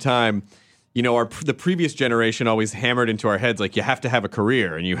the same time. The previous generation always hammered into our heads like you have to have a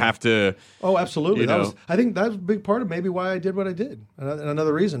career and you have to. Oh, absolutely. I think that was a big part of maybe why I did what I did. And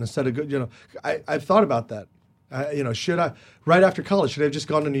another reason instead of I've thought about that. Should I right after college should I have just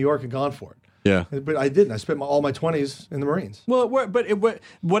gone to New York and gone for it? Yeah, but I didn't. I spent all my 20s in the Marines. Well,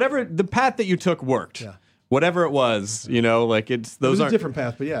 whatever the path that you took worked. Yeah. Whatever it was, like it's those are a different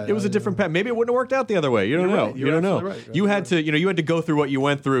path, but yeah, it was a different path. Maybe it wouldn't have worked out the other way. You don't know. Right. You don't know. Right. You had to, you had to go through what you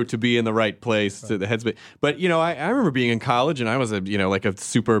went through to be in the right place, to the headspace. But I remember being in college and I was like a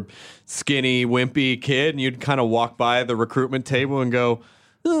super skinny, wimpy kid, and you'd kind of walk by the recruitment table and go.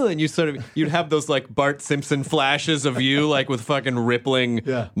 And you'd have those like Bart Simpson flashes of you like with fucking rippling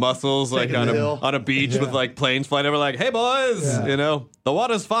muscles like on a beach with like planes flying over like, hey boys, the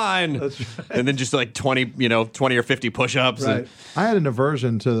water's fine. That's right. And then just like 20 or 50 push-ups. Right. I had an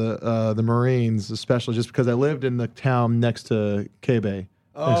aversion to the Marines, especially just because I lived in the town next to K-Bay.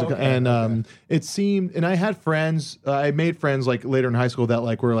 Oh, okay. And it seemed, and I had friends, I made friends like later in high school that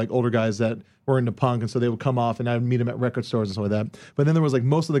like were like older guys that were into punk, and so they would come off and I would meet them at record stores and stuff like that. But then there was like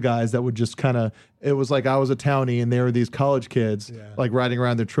most of the guys that would just kind of, it was like I was a townie and they were these college kids like riding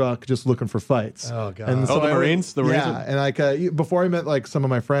around their truck just looking for fights. Oh god. And so the Marines? The Marines? Yeah, and like before I met like some of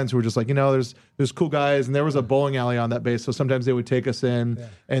my friends who were just like, there's cool guys, and there was a bowling alley on that base, so sometimes they would take us in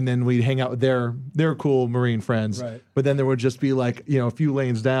and then we'd hang out with their cool Marine friends. Right. But then there would just be like, a few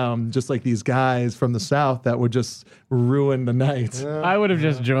lanes down, just like these guys from the South that would just ruin the night. I would have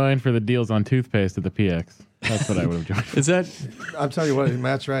just joined for the deals on toothpaste at the PX. That's what I would have joined. Is that? I'm telling you what,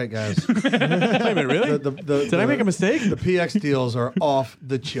 Matt's right, guys. Wait a minute, really? Did I make a mistake? The PX deals are off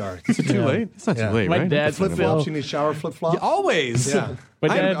the charts. Is it too late? It's not too late, My right? dad's Flip flops, you need shower flip flops. Always. Yeah. My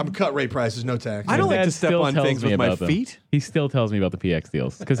dad, I'm cut rate prices, no tax. I don't like Dad to step still on tells things me with my about them. feet. He still tells me about the PX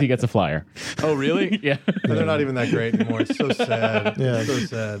deals because he gets a flyer. Oh, really? Yeah. And they're not even that great anymore. It's so sad. Yeah. So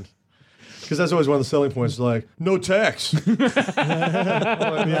sad. Because that's always one of the selling points, like, no tax. That's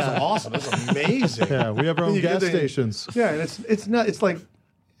awesome. That's amazing. Yeah, we have our own You get gas the- stations. Yeah, and it's not, it's like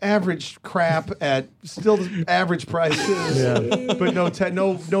average crap at still the average prices, but no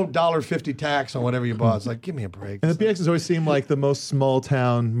 $1.50 tax on whatever you bought. It's like, give me a break. And the PXs always seem like the most small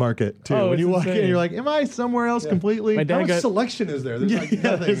town market too. Oh, when it's you walk insane. in, you're like, "Am I somewhere else completely?" My How dad much got selection is there? There's like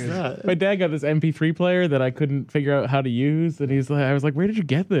nothing. There's not. my dad got this MP3 player that I couldn't figure out how to use, and he's like, I was like, "Where did you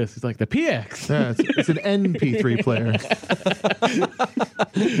get this?" He's like, "The PX." Yeah, it's an NP3 player.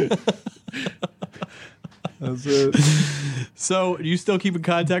 That's it. So, do you still keep in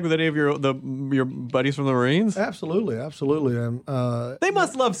contact with any of your buddies from the Marines? Absolutely. They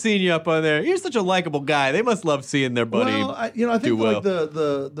must love seeing you up on there. You're such a likable guy. They must love seeing their buddy. Well, I think do well. like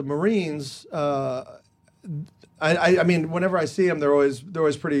the Marines. I mean, whenever I see them, they're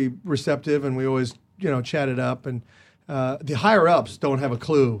always pretty receptive, and we always chat it up. And the higher ups don't have a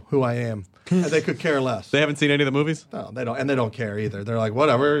clue who I am, and they could care less. They haven't seen any of the movies? No, they don't, and they don't care either. They're like,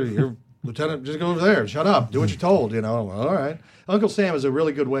 whatever, you're Lieutenant, just go over there, shut up, do what you're told. All right. Uncle Sam is a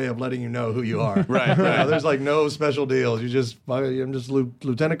really good way of letting you know who you are. Right. There's like no special deals. I'm just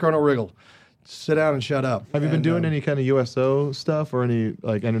Lieutenant Colonel Riggle. Sit down and shut up. Have you been doing any kind of USO stuff or any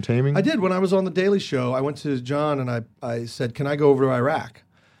like entertainment? I did when I was on the Daily Show. I went to John and I said, "Can I go over to Iraq?"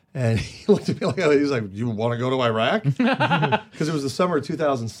 And he looked at me like, he's like, "You want to go to Iraq?" Because it was the summer of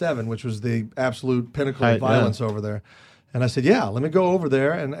 2007, which was the absolute pinnacle of violence over there. And I said, "Yeah, let me go over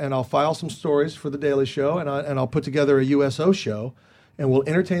there and I'll file some stories for the Daily Show and I'll put together a USO show and we'll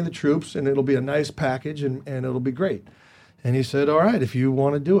entertain the troops and it'll be a nice package and it'll be great." And he said, "All right, if you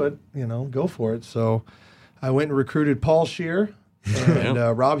want to do it, go for it." So I went and recruited Paul Scheer and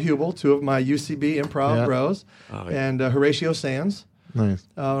Rob Riggle, two of my UCB improv bros, and Horatio Sands, Nice.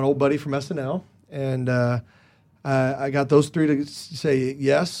 an old buddy from SNL. And I got those three to say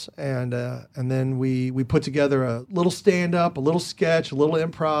yes, and then we put together a little stand-up, a little sketch, a little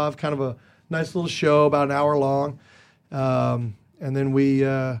improv, kind of a nice little show about an hour long. And then we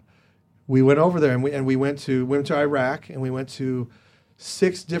went over there and we went to Iraq and we went to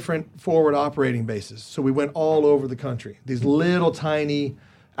 6 different forward operating bases. So we went all over the country, these little tiny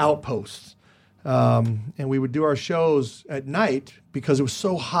outposts. And we would do our shows at night because it was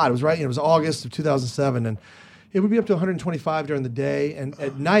so hot. It was August of 2007 and it would be up to 125 during the day. And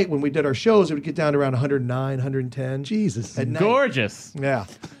at night when we did our shows, it would get down to around 109, 110. Jesus. At night. Gorgeous. Yeah.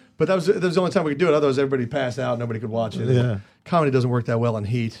 But that was the only time we could do it. Otherwise, everybody passed out. Nobody could watch it. Yeah. Comedy doesn't work that well in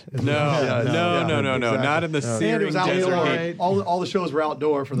heat. No. Exactly. Not in the And it searing was desert outdoor. heat. All the shows were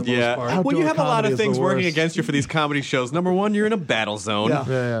outdoor for the most part. Well, you Outdoor have a lot comedy of is the things working worst. against you for these comedy shows. Number one, you're in a battle zone.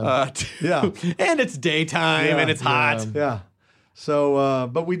 Yeah. Two, and it's daytime and it's hot. Yeah. So,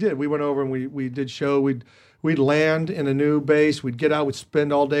 but we did. We went over and we did show. We'd land in a new base. We'd get out. We'd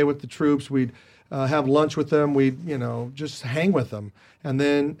spend all day with the troops. We'd have lunch with them. We'd just hang with them. And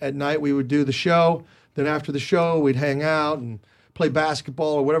then at night we would do the show. Then after the show we'd hang out and play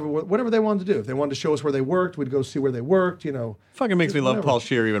basketball or whatever they wanted to do. If they wanted to show us where they worked, we'd go see where they worked. Fucking makes me love whatever. Paul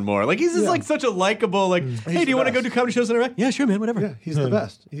Scheer even more. Like he's just like such a likable hey, do you want to go do comedy shows in Iraq? Yeah, sure, man. Whatever. Yeah, he's the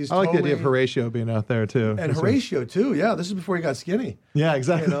best. I like the idea of Horatio being out there too. And Horatio too. Yeah, this is before he got skinny. Yeah,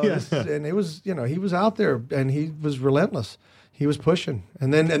 exactly. And it was, he was out there and he was relentless. He was pushing.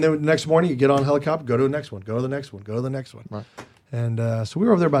 And then the next morning you get on a helicopter, go to the next one, go to the next one, go to the next one. Right. And so we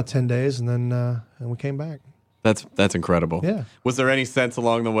were over there about 10 days and then and we came back. That's incredible. Yeah. Was there any sense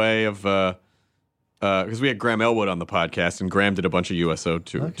along the way of because we had Graham Elwood on the podcast and Graham did a bunch of USO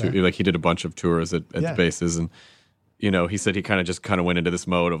like he did a bunch of tours at the bases and he said he kind of went into this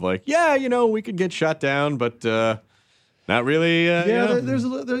mode of like, we could get shot down, but not really. There's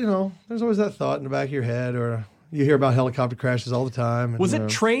always that thought in the back of your head, or you hear about helicopter crashes all the time. And, Was it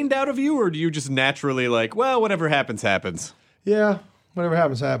trained out of you, or do you just naturally like, well, whatever happens, happens? Yeah, whatever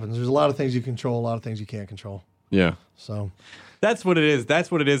happens, happens. There's a lot of things you control, a lot of things you can't control. Yeah. So that's what it is. That's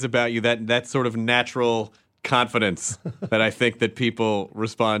what it is about you. That sort of natural confidence that I think that people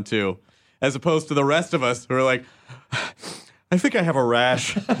respond to, as opposed to the rest of us who are like, I think I have a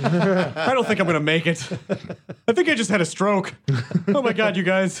rash. I don't think I'm going to make it. I think I just had a stroke. Oh my God, you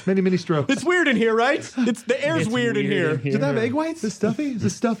guys. Many strokes. It's weird in here, right? The air's weird in here. Did that have egg whites? Is it stuffy? Is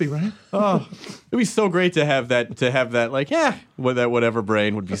it stuffy, right? Oh, it'd be so great to have that, like, whatever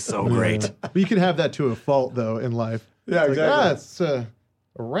brain would be so great. But you can have that to a fault, though, in life. Yeah, It's exactly. like, it's a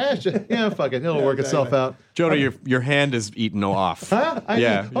rash. Yeah, fuck it. It'll work itself out. Jonah, your hand is eaten off. Huh?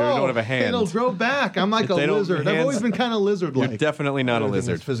 Yeah, you don't have a hand. It'll grow back. I'm like a They don't- lizard. I've hands- always been kind of You're lizard-like. definitely not a Everything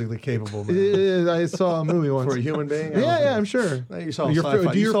lizard. that's physically capable. Man. I saw a movie once. For a human being? Yeah, I'm sure. You saw a Your-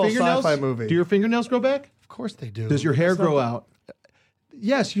 sci-fi. do You your saw a fingernails? sci-fi movie. Do your fingernails grow back? Of course they do. Does your hair grow out?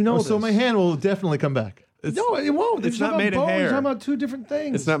 Yes, you know. So this. my hand will definitely come back. No, it won't. It's You're not talking made of about bones. hair. You're talking about two different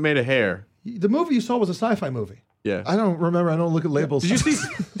things. It's not made of hair. The movie you saw was a sci-fi movie. Yeah. I don't remember. I don't look at labels. Did you see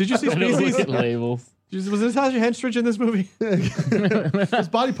I don't Species? look at labels. Was Natasha Henstridge in this movie? It's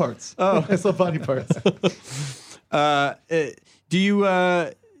body parts. Oh, I saw body parts. Do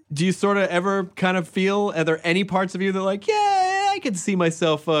you sort of ever kind of feel, are there any parts of you that are like, yeah, I could see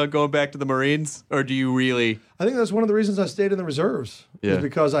myself going back to the Marines? Or do you really? I think that's one of the reasons I stayed in the reserves. Yeah. Is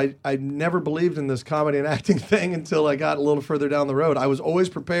because I never believed in this comedy and acting thing until I got a little further down the road. I was always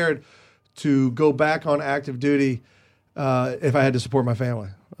prepared to go back on active duty if I had to support my family.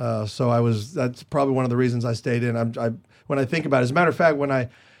 That's probably one of the reasons I stayed in. When I think about it, as a matter of fact, when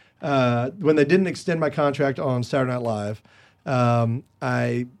they didn't extend my contract on Saturday Night Live,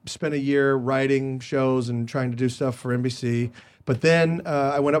 I spent a year writing shows and trying to do stuff for NBC. But then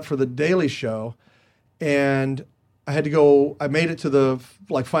I went up for the Daily Show, and I had to go. I made it to the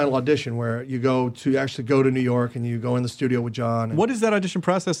final audition where you actually go to New York and you go in the studio with John. What is that audition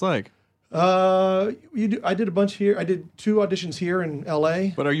process like? I did a bunch here. I did 2 auditions here in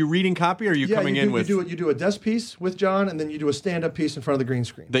L.A. But are you reading copy, or are you coming in with you do a desk piece with John, and then you do a stand-up piece in front of the green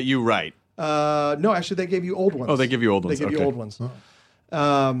screen. that you write? No, actually, they gave you old ones. Oh, they give you old ones. They give you Okay. old ones.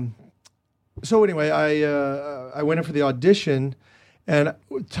 So anyway, I went in for the audition, and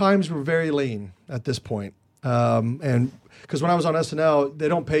times were very lean at this point. And because when I was on SNL, they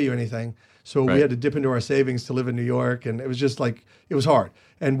don't pay you anything, so Right. we had to dip into our savings to live in New York, and it was just like it was hard.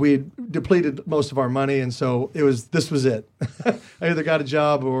 And we depleted most of our money, and so this was it. I either got a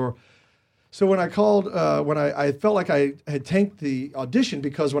job or. So when I called, I felt like I had tanked the audition,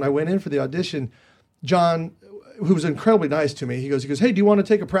 because when I went in for the audition, John, who was incredibly nice to me, he goes, hey, do you want to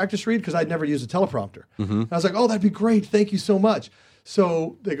take a practice read? Because I'd never used a teleprompter. Mm-hmm. And I was like, oh, that'd be great. Thank you so much.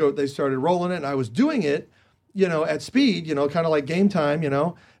 So they started rolling it, and I was doing it, at speed, kind of like game time,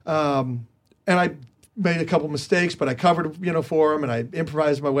 and I made a couple mistakes, but I covered, for him, and I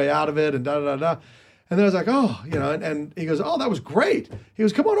improvised my way out of it, and da-da-da-da. And then I was like, oh, and he goes, oh, that was great. He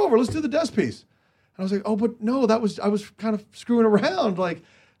goes, come on over, let's do the desk piece. And I was like, oh, but no, I was kind of screwing around. Like,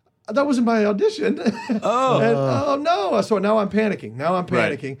 that wasn't my audition. Oh. And, oh, no. So now I'm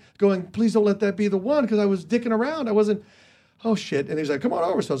panicking. Going, please don't let that be the one, because I was dicking around. I wasn't, oh, shit. And he's like, come on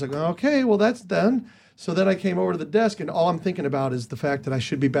over. So I was like, okay, well, that's done. So then I came over to the desk, and all I'm thinking about is the fact that I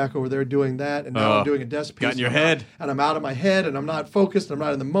should be back over there doing that, and now I'm doing a desk piece. Got in your head. And I'm out of my head, and I'm not focused, and I'm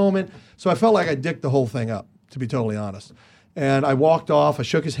not in the moment. So I felt like I dicked the whole thing up, to be totally honest. And I walked off. I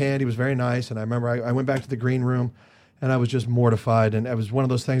shook his hand. He was very nice. And I remember I went back to the green room, and I was just mortified. And it was one of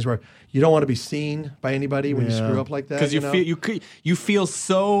those things where you don't want to be seen by anybody when you screw up like that. Because you feel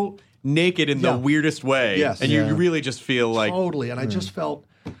so naked in the weirdest way. Yes. And you really just feel like Totally. And I just felt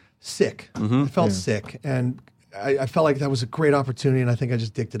sick. I felt sick. And I felt like that was a great opportunity, and I think I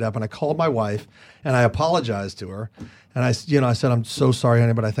just dicked it up. And I called my wife, and I apologized to her. And I said, I'm so sorry,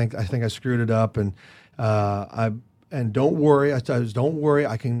 honey, but I think I screwed it up. And don't worry. Don't worry.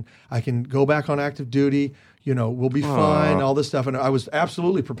 I can go back on active duty. We'll be fine. All this stuff. And I was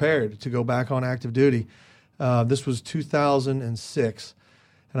absolutely prepared to go back on active duty. This was 2006.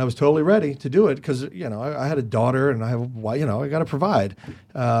 And I was totally ready to do it because, I had a daughter, and I got to provide.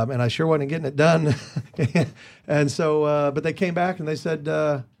 And I sure wasn't getting it done. And so, but they came back and they said,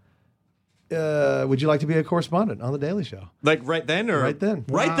 would you like to be a correspondent on The Daily Show? Like right then, or Right then.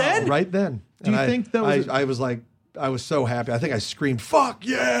 Right then? Right then. Do you think that was I was like, I was so happy. I think I screamed, "Fuck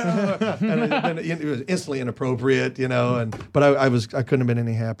yeah!" and it was instantly inappropriate, but I couldn't have been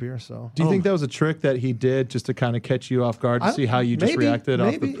any happier. So, Do you think that was a trick that he did just to kind of catch you off guard to see how you just reacted?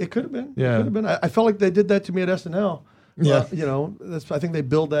 Maybe it could have been. Yeah. It could have been. I felt like they did that to me at SNL. Yeah. I think they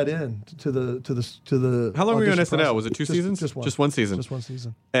build that in to the. How long were you on audition SNL? process. Was it 2 seasons? Just one. Just one season. Just one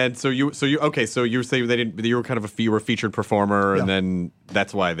season. And so you were saying you were kind of you were a featured performer, and Yeah. then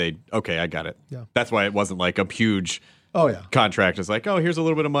that's why I got it. Yeah. That's why it wasn't like a huge Oh yeah. contract. It's like, oh, here's a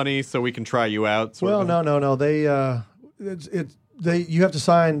little bit of money so we can try you out. Well, no. They you have to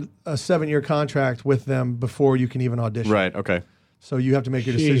sign a 7-year contract with them before you can even audition. Right. Okay. So you have to make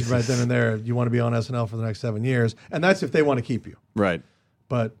your decision Jesus. right then and there. You want to be on SNL for the next 7 years, and that's if they want to keep you. Right.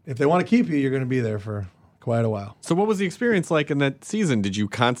 But if they want to keep you, you're going to be there for quite a while. So what was the experience like in that season? Did you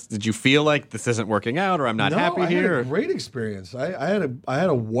feel like this isn't working out, or I'm not happy here? I had a great experience. I had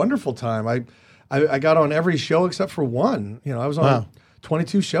a wonderful time. I got on every show except for one. You know, I was on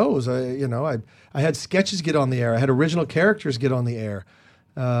 22 shows. I had sketches get on the air. I had original characters get on the air.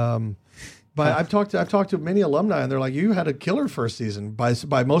 But I've talked to many alumni, and they're like, "You had a killer first season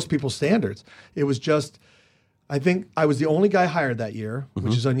by most people's standards." It was just, I think I was the only guy hired that year,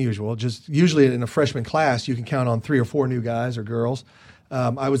 which is unusual. Just usually in a freshman class, you can count on 3 or 4 new guys or girls.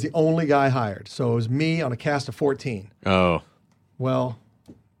 I was the only guy hired, so it was me on a cast of 14. Oh, well,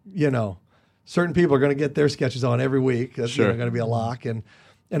 certain people are going to get their sketches on every week. That's Sure. going to be a lock, and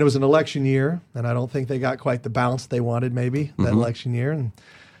it was an election year, and I don't think they got quite the bounce they wanted. Maybe that election year, and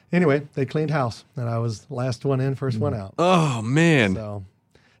anyway, they cleaned house, and I was last one in, first one out. Oh man. So,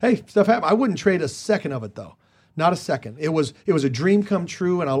 hey, stuff happened. I wouldn't trade a second of it, though. Not a second. It was a dream come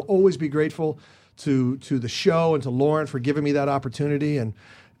true, and I'll always be grateful to the show and to Lauren for giving me that opportunity. And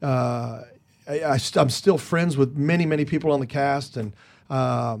I'm still friends with many, many people on the cast, and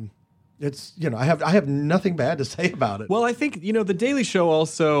it's I have nothing bad to say about it. Well, I think the Daily Show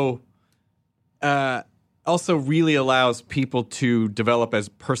also really allows people to develop as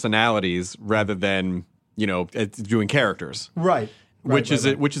personalities rather than doing characters. Right. Which is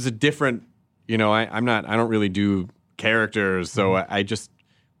a different. I don't really do characters, so I just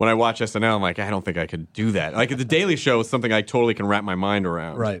when I watch SNL, I'm like, I don't think I could do that. Like the Daily Show is something I totally can wrap my mind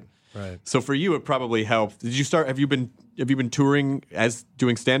around. Right. So for you, it probably helped. Did you start? Have you been touring as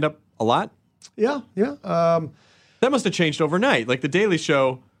doing stand up a lot? Yeah. That must have changed overnight. Like the Daily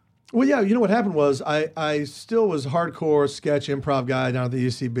Show. Well, yeah. You know what happened was I still was a hardcore sketch improv guy down at the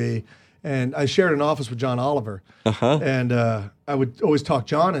UCB, and I shared an office with John Oliver. And I would always talk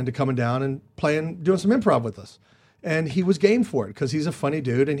John into coming down and doing some improv with us. And he was game for it because he's a funny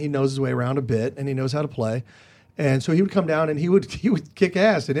dude and he knows his way around a bit and he knows how to play. And so he would come down and he would kick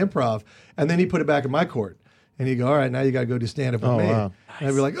ass at improv, and then he'd put it back in my court. And he'd go, "All right, now you got to go do stand-up with me." Wow. And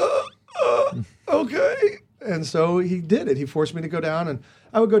I'd be like, okay. And so he did it. He forced me to go down, and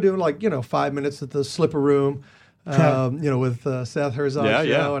I would go do 5 minutes at the Slipper Room, with Seth Herzog's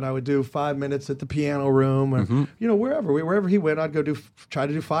show, and I would do 5 minutes at the Piano Room, and wherever he went, I'd go try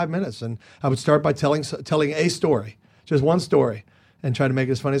to do 5 minutes, and I would start by telling a story, just one story, and try to make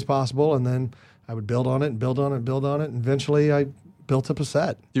it as funny as possible, and then I would build on it and build on it and build on it, and eventually I built up a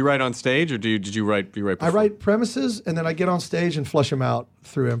set. Do you write on stage, or did you write before? I write premises, and then I get on stage and flush them out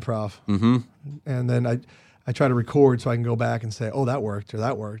through improv, and then I try to record so I can go back and say, "Oh, that worked, or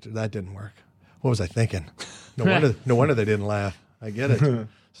that didn't work. What was I thinking?" No wonder they didn't laugh. I get it.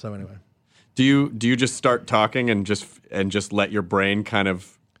 So anyway, do you just start talking and just let your brain kind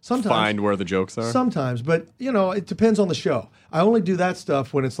of find where the jokes are? Sometimes, but it depends on the show. I only do that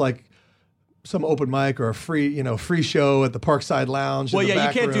stuff when it's like some open mic or a free show at the Parkside Lounge. Well, in the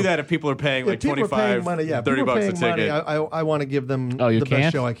back you can't room. do that if people are paying like $25, $30 a ticket. Money, I want to give them the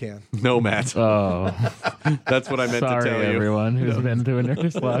best show I can. No, Matt. Oh, that's what I meant sorry, to tell you. everyone who's been to a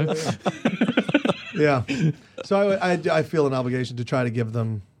Nerdist Live. Yeah. So I feel an obligation to try to give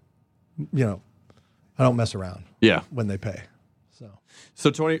them, I don't mess around. Yeah. When they pay. So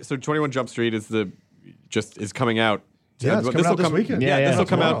 21 Jump Street is coming out. Yeah, it's coming out this weekend. Yeah, this will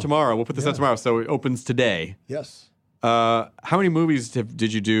come out tomorrow. We'll put this out tomorrow. So it opens today. Yes. How many movies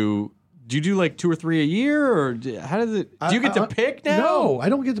did you do? Do you do like 2 or 3 a year, or how does it? Do you get to pick now? No, I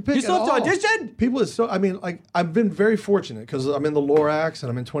don't get to pick. You still have to audition. People, I've been very fortunate because I'm in the Lorax and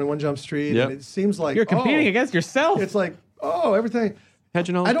I'm in 21 Jump Street, and it seems like you're competing against yourself. It's like everything.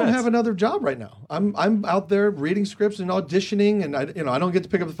 Hedging all I don't bets. have another job right now. I'm out there reading scripts and auditioning, and I don't get to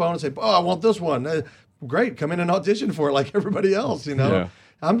pick up the phone and say, "Oh, I want this one." Great, come in and audition for it like everybody else. Yeah.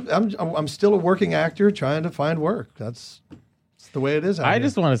 I'm still a working actor trying to find work. That's the way it is. I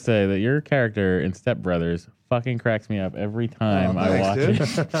just want to say that your character in Step Brothers fucking cracks me up every time I watch it.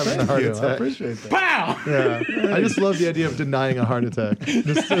 Thank you. I appreciate that. Pow! Yeah, I just love the idea of denying a heart attack.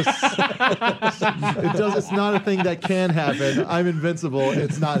 It's not a thing that can happen. I'm invincible.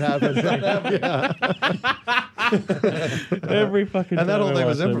 It's not happening. Yeah. Every fucking and that time whole I thing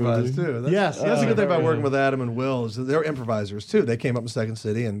was watch that improvised movie. too. Yes. That's a good thing about working with Adam and Will is that they're improvisers too. They came up in Second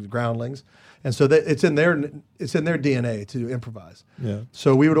City and Groundlings, and so it's in their DNA to improvise. Yeah.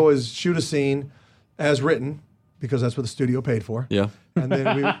 So we would always shoot a scene as written because that's what the studio paid for. Yeah. And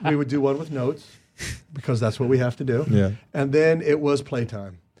then we would do one with notes because that's what we have to do. Yeah. And then it was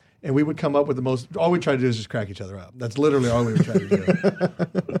playtime. and we would come up with the most. All we tried to do is just crack each other up. That's literally all we were trying to do.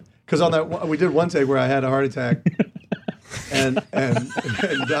 Because on that, we did one take where I had a heart attack. And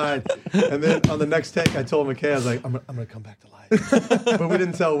died. And then on the next take, I told McKay, I was like, I'm going to come back to life. But we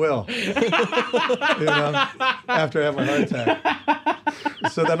didn't tell Will, after I had my heart attack.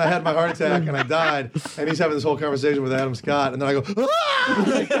 So then I had my heart attack and I died. And he's having this whole conversation with Adam Scott. And then I go,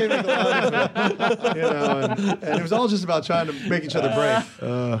 ah! I came into life, and it was all just about trying to make each other break.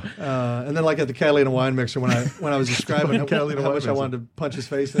 And then like at the Catalina wine mixer, when I was describing how much I wanted to punch his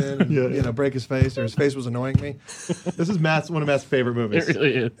face in and break his face, or his face was annoying me. This is one of Matt's favorite movies. It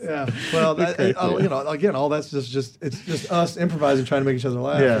really is. Yeah. Well, again, all that's just it's just us improvising, trying to make each other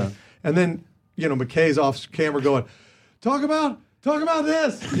laugh. Yeah. And then McKay's off camera going, talk about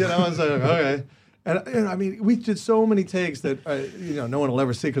this. I was like, okay. And I mean, we did so many takes that no one will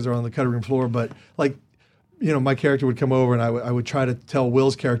ever see because they're on the cutting room floor. But like, my character would come over and I would try to tell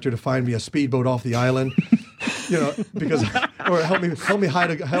Will's character to find me a speedboat off the island. Because or help me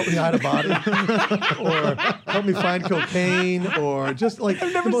hide a body, or help me find cocaine, or just like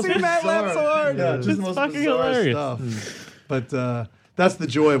I've never seen Matt laugh so hard. Yeah, just the most fucking bizarre hilarious. stuff. But that's the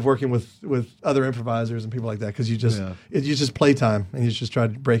joy of working with other improvisers and people like that, because you just playtime and you just try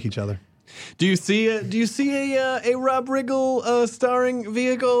to break each other. Do you see a Rob Riggle starring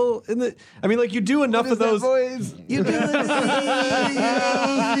vehicle in the? I mean, like you do enough of those. You do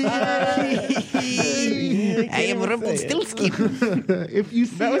I am Rumpelstiltskin. If you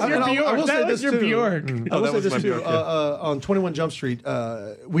see, That was your Bjork. I will say That was this your too. Bjork. I will that say was this my too. Bjork, On 21 Jump Street,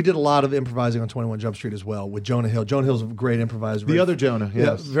 we did a lot of improvising on 21 Jump Street as well with Jonah Hill. Jonah Hill's a great improviser. the other Jonah,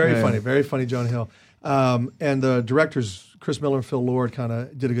 yes. Yeah, very funny Jonah Hill. And the directors, Chris Miller and Phil Lord, kind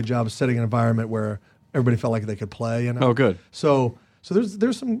of did a good job of setting an environment where everybody felt like they could play. Oh, good. So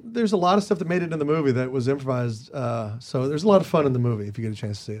there's a lot of stuff that made it in the movie that was improvised. So there's a lot of fun in the movie if you get a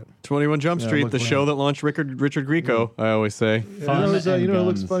chance to see it. 21 Jump Street, the show that launched Richard Grieco. I always say. Fun It and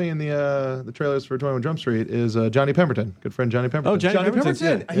looks guns. funny in the trailers for 21 Jump Street is Johnny Pemberton, good friend Johnny Pemberton. Oh, Johnny Pemberton's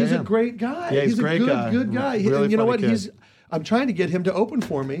in it. He's a great guy. Yeah, he's a a great good, guy. good guy. Really And you know funny what? kid. I'm trying to get him to open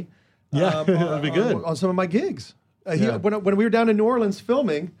for me. Yeah, that'd be good. On some of my gigs. Yeah. When we were down in New Orleans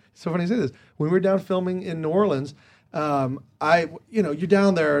filming, so funny you say this. When we were down filming in New Orleans, you're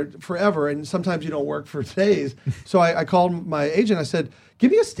down there forever, and sometimes you don't work for days. So I called my agent. I said,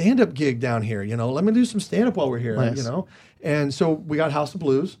 "Give me a stand-up gig down here. Let me do some stand-up while we're here." Nice. And so we got House of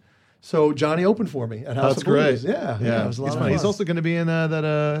Blues. So Johnny opened for me at House That's of Blues. great. Yeah, it was a lot He's of funny. fun. He's also going to be in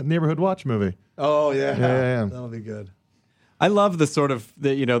that Neighborhood Watch movie. Oh yeah, Yeah. that'll be good. I love the sort of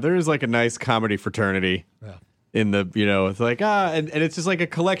there is like a nice comedy fraternity. Yeah. In the it's like and it's just like a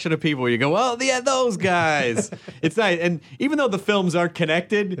collection of people where you go, oh yeah, those guys. It's nice. And even though the films aren't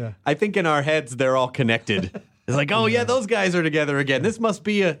connected, I think in our heads they're all connected. It's like, oh yeah, those guys are together again. That's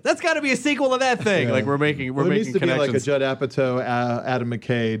got to be a sequel to that thing. Yeah. Like we're making There needs to be like a connections. Judd Apatow, Adam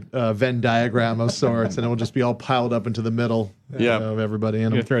McKay Venn diagram of sorts, and it will just be all piled up into the middle of everybody in You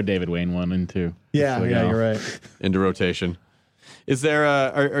them. could throw a David Wayne one in too. Yeah, you're right. Into rotation. Is there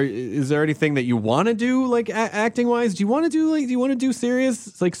is there anything that you want to do like acting wise? Do you want to do serious?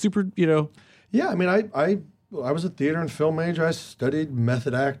 It's like super, Yeah, I mean, I was a theater and film major. I studied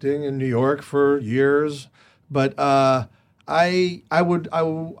method acting in New York for years, but I would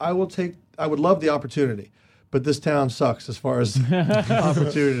love the opportunity, but this town sucks as far as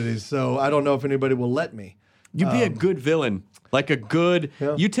opportunities. So I don't know if anybody will let me. You'd be a good villain, like a good.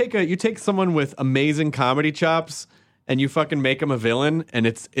 Yeah. You take someone with amazing comedy chops and you fucking make him a villain, and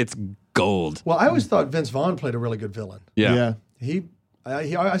it's gold. Well, I always thought Vince Vaughn played a really good villain. Yeah.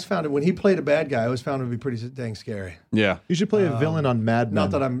 I always found it when he played a bad guy. I always found him to be pretty dang scary. Yeah. You should play a villain on Mad Men.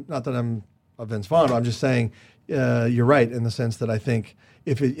 Not that I'm a Vince Vaughn. But I'm just saying you're right in the sense that I think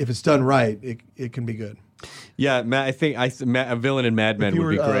if it's done right, it can be good. Yeah, Matt, I think a villain in Mad Men If you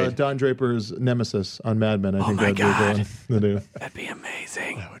would be were great. Don Draper's nemesis on Mad Men, I think my that'd be a villain to do. That'd be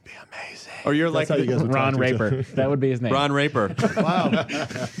amazing. That would be amazing. Or you're That's like how you guys would Ron talk to each other. Raper. That would be his name. Ron Raper. Wow.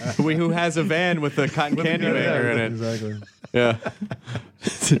 who has a van with a cotton candy maker in it. Exactly. Yeah.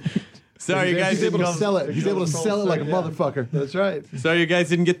 Sorry, you guys He's able didn't to sell it. He's able to sell it like a motherfucker. That's right. Sorry, you guys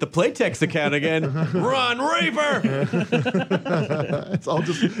didn't get the Playtex account again. Ron Raper. It's all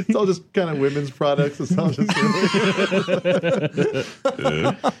just kind of women's products. It's all just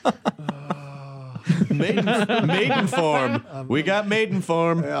Maiden form. We got maiden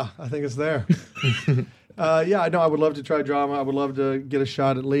form. Yeah, I think it's there. I know. I would love to try drama. I would love to get a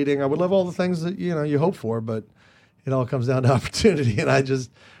shot at leading. I would love all the things that you hope for, but it all comes down to opportunity, and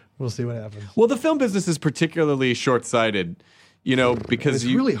we'll see what happens. Well, the film business is particularly short-sighted, because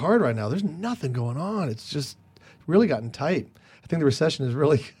It's really hard right now. There's nothing going on. It's just really gotten tight. think the recession has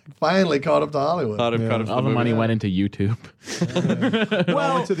really finally caught up to Hollywood. Caught up to All the money went into YouTube.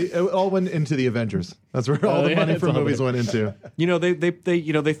 It all went into the Avengers. That's where all the money for movies went into.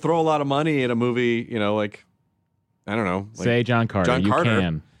 They throw a lot of money at a movie. Like I don't know. Like Say John Carter. John You Carter.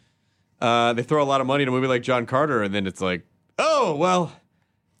 can. They throw a lot of money at a movie like John Carter, and then it's like, oh well,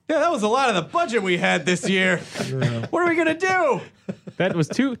 yeah, that was a lot of the budget we had this year. What are we gonna do? That was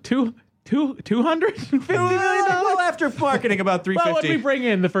 $250 million. Well, after marketing about $350. Well, what did we bring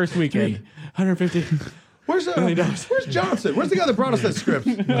in the first weekend? 150. Where's Johnson? Where's the guy that brought us that script?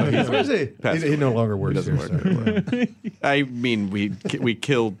 Where's he? He no longer works here. So. I mean, we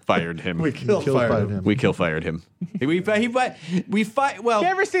fired him. We fired him. We fired him. We fight. Well, You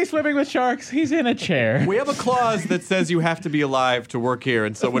ever see Swimming with Sharks? He's in a chair. we have a clause that says you have to be alive to work here,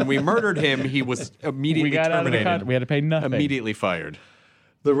 and so when we murdered him, he was immediately We got out of the terminated. contract. We had to pay nothing. Immediately fired.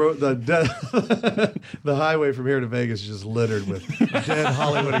 The road, the highway from here to Vegas is just littered with dead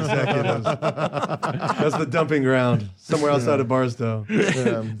Hollywood executives. That's the dumping ground somewhere outside of Barstow.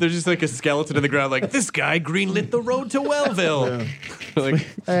 There's just like a skeleton in the ground, like this guy greenlit the road to Wellville. Like,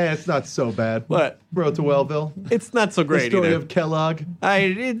 Hey, it's not so bad. what? Road to Wellville. It's not so The great. story either. of Kellogg. I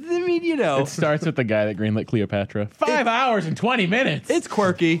mean, It starts with the guy that greenlit Cleopatra. 5 hours and 20 minutes. it's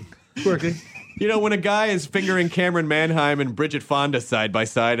quirky. Quirky. When a guy is fingering Cameron Manheim and Bridget Fonda side by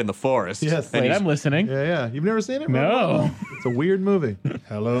side in the forest. Yes. and Wait, he's- I'm listening. Yeah. You've never seen it? No. It's a weird movie.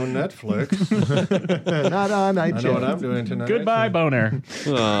 Hello, Netflix. Not on I know what I'm doing tonight. Goodbye, boner.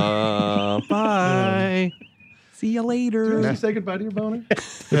 Bye. See you later. Did you say goodbye to your boner?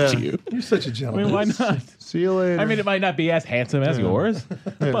 Yeah. You're such a I gentleman. mean, why not? See you later. I mean, it might not be as handsome as yours,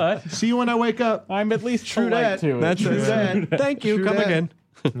 but see you when I wake up. I'm at least True polite that. to it. That's True that. Thank you. True Come that.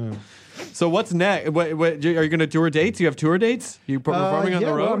 again. So what's next? What, are you going to tour dates? You have tour dates? You performing on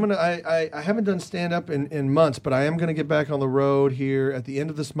the road? Well, I haven't done stand-up in months, but I am going to get back on the road here at the end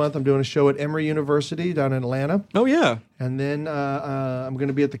of this month. I'm doing a show at Emory University down in Atlanta. Oh, yeah. And then I'm going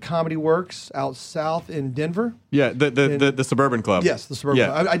to be at the Comedy Works out south in Denver. Yeah, the Suburban Club. Yes, the Suburban.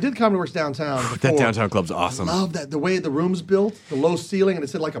 Yeah. I did Comedy Works downtown before. That downtown club's awesome. I love that. The way the room's built, the low ceiling, and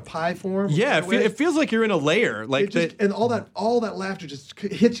it's in like a pie form. Yeah, That way. it feels like you're in a layer. Like It just, and all that laughter just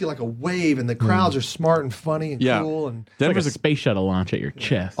hits you like a wave, and the crowds are smart and funny and Yeah. cool. And It's like Denver's a space shuttle launch at your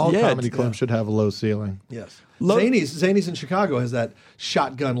chest. All Yeah, comedy clubs should have a low ceiling. yes, Zanies in Chicago has that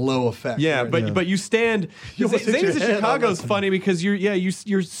shotgun low effect. Yeah, where but you stand. You almost hit Zanies your in head Chicago's on the- funny because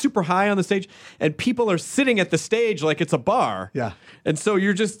you're super high on the stage, and people are sitting at the stage like it's a bar. Yeah. and so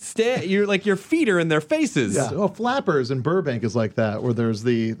you're just you're like your feet are in their faces. Yeah. Oh, Flappers in Burbank is like that, where there's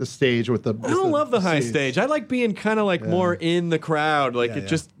the stage with the. I don't love the high stage. I like being kind of like more in the crowd. Like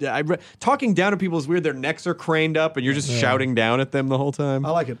talking down to people is weird. Their necks are craned up, and you're just shouting down at them the whole time. I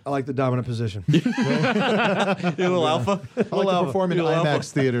like it. I like the dominant position. You're a little alpha. I like to perform in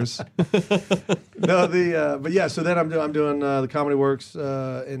IMAX theaters. But yeah. So then I'm doing the Comedy Works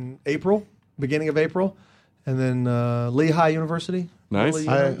in April, beginning of April, and then Lehigh University. Nice. Really,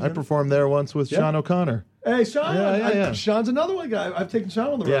 I performed there once with Sean O'Connor. Hey, Sean. Yeah. Sean's another one guy. I've taken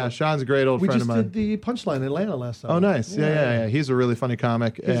Sean on the road. Yeah, Sean's a great old We friend just of mine. did the Punchline in Atlanta last time. Oh, nice. Yeah. He's a really funny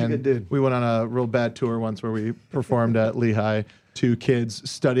comic. He's a good dude. We went on a real bad tour once where we performed at Lehigh to kids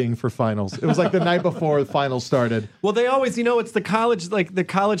studying for finals. It was like the night before the finals started. Well, they always, it's the college. Like the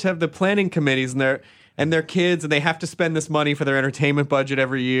college have the planning committees, and their kids, and they have to spend this money for their entertainment budget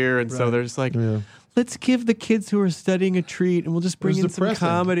every year, and so they're just like, let's give the kids who are studying a treat, and we'll just bring It in was some depressing.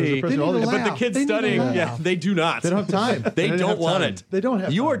 comedy. It was depressing. All these- But the kids studying, they do not. They don't have time. They didn't don't have want time. it. They don't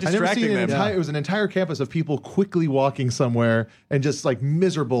have You time. are I I never distracting seen an them. entire. It was an entire campus of people quickly walking somewhere and just like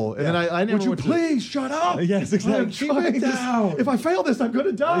miserable. And then I never Would you went to- please shut up? Yes, exactly. I'm Keep trying it to- down. If I fail this, I'm going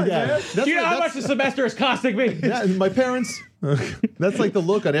to die, Yeah. man. Do you know how much the semester is costing me? Yeah, and my parents. That's like the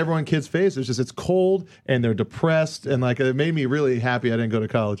look on everyone kid's face. It's just it's cold and they're depressed and like it made me really happy I didn't go to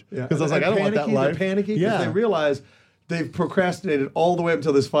college because I was like I don't want that life. They're panicky because Yeah. they realize they've procrastinated all the way up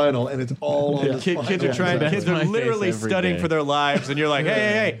until this final, and it's all on this final. Kids are trying. That's Kids are my literally face every studying day. for their lives, and you're like,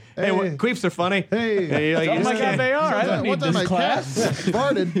 hey, queefs are funny. Hey. And you're like, Oh you my just God, can't- they are. I don't One need time this my class. cat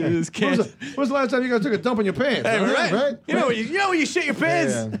farted. you just can't. When was the last time you guys took a dump in your pants? Hey, huh? right? You know when you shit your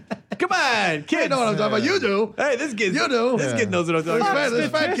pants. Come on, kids. You know what I'm talking about. You do. Hey, this kid. You do. This kid knows what I'm talking This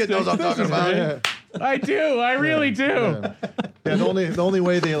about. fat kid knows what I'm talking about. Yeah. I do. I really do. Yeah, the only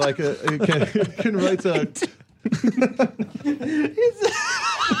way they like can relate to.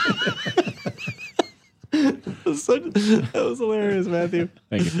 That was hilarious, Matthew.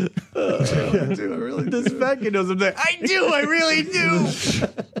 Thank you. Dude, I really do. This fat kid knows what I'm saying. I do. I really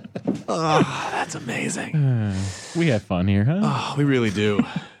do. Oh, that's amazing. We have fun here, huh? Oh, we really do.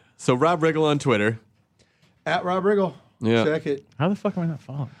 So Rob Riggle on Twitter. At Rob Riggle Yeah. Check it. How the fuck am I not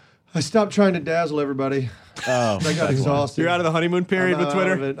following? I stopped trying to dazzle everybody. Oh, I got exhausted. You're out of the honeymoon period I'm with out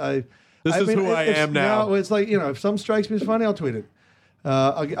Twitter? of it. This is who I am now. It's like, if something strikes me as funny, I'll tweet it.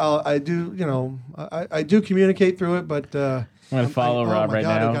 I do communicate through it, but I'm gonna follow Rob right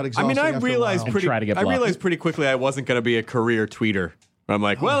now. I mean, I realized pretty quickly I wasn't going to be a career tweeter. I'm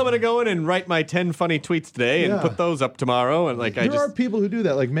like, well, I'm going to go in and write my 10 funny tweets today and put those up tomorrow. And like, there are people who do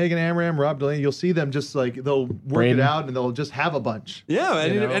that, like Megan Amram, Rob Delaney. You'll see them just like they'll work it out and they'll just have a bunch. Yeah,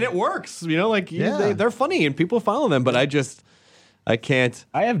 and it works. They're funny and people follow them. But I can't.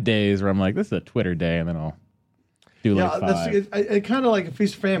 I have days where I'm like, this is a Twitter day, and then I'll do like 5. It's kind of like a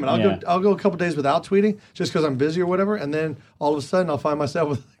feast of famine. I'll go a couple days without tweeting just because I'm busy or whatever, and then all of a sudden I'll find myself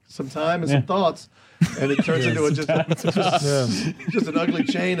with some time and some thoughts. And it turns into just an ugly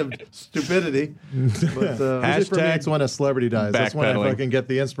chain of stupidity. But, for me, it's when a celebrity dies. That's when I fucking get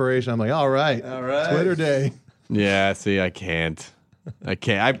the inspiration. I'm like, all right, Twitter day. Yeah, see, I can't.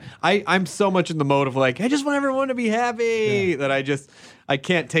 I'm so much in the mode of like, I just want everyone to be happy that I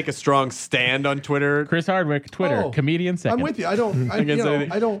can't take a strong stand on Twitter. Chris Hardwick, Twitter, comedian second. I'm with you.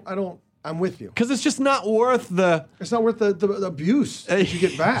 I'm with you. Because it's just not worth the... It's not worth the abuse that you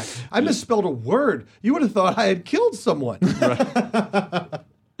get back. I misspelled a word. You would have thought I had killed someone.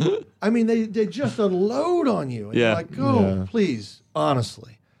 I mean, they just unload on you. And you're like, please,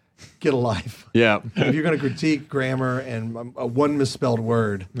 honestly, get a life. Yeah. If you're going to critique grammar and one misspelled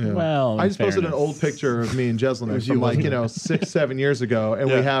word. Yeah. Well, I just posted an old picture of me and Jeslyn from 6-7 years ago, and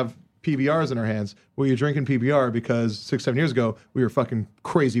we have PBRs in our hands. Well, you're drinking PBR because 6-7 years ago we were fucking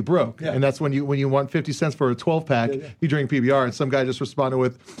crazy broke, and that's when you want 50 cents for a 12-pack, you drink PBR. And some guy just responded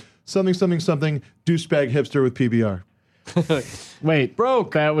with something douchebag hipster with PBR. Wait,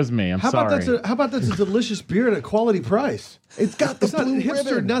 broke. That was me. I'm sorry. How about that's a delicious beer at a quality price? It's got the blue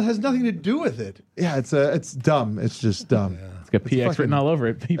hipster. ribbon. Has nothing to do with it. Yeah, it's dumb. It's just dumb. It's got PX written all over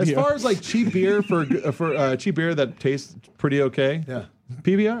it. PBR. As far as like cheap beer for cheap beer that tastes pretty okay. Yeah.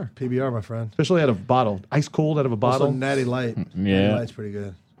 PBR, my friend. Especially out of a bottle. Ice cold out of a bottle. Also, Natty Light. Yeah. Natty Light's pretty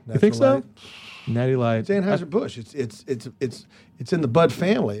good. You think so? Light. Natty Light. It's Anheuser-Busch. It's in the Bud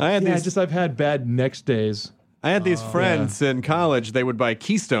family. I've had bad next days. I had these friends in college. They would buy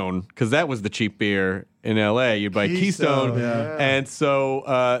Keystone because that was the cheap beer in L.A. You'd buy Keystone, and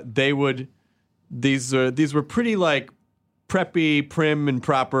so they would. These were pretty like preppy, prim, and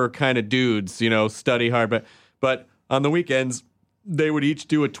proper kind of dudes. Study hard, but on the weekends they would each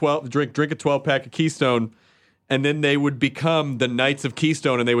do drink a 12-pack of Keystone. And then they would become the Knights of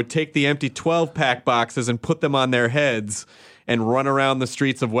Keystone, and they would take the empty 12-pack boxes and put them on their heads and run around the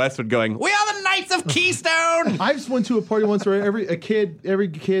streets of Westwood going, "We are the Knights of Keystone!" I just went to a party once where every kid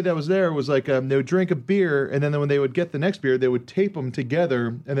that was there was like, they would drink a beer, and then when they would get the next beer, they would tape them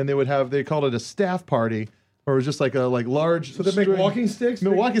together, and then they called it a staff party. Or it was just like a large. So they make walking sticks?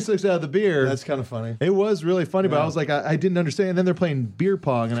 Walking sticks out of the beer. That's kind of funny. It was really funny, but I was like, I didn't understand. And then they're playing beer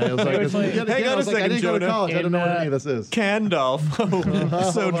pong, and I was like, hang on a second, I didn't go to college. I don't know what any of this is. Candolph.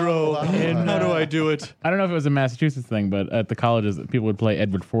 Oh, so droll. How do I do it? I don't know if it was a Massachusetts thing, but at the colleges, people would play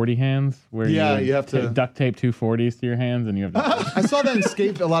Edward 40 hands, where you have to duct tape 2 40s to your hands, and you have to. I saw that in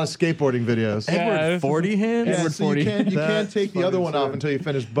a lot of skateboarding videos. Edward 40 hands? Yeah, Edward so 40. you can't take the other one off until you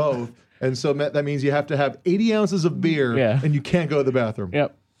finish both. And so that means you have to have 80 ounces of beer, and you can't go to the bathroom.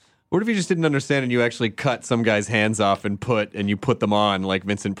 Yep. What if you just didn't understand and you actually cut some guy's hands off and you put them on like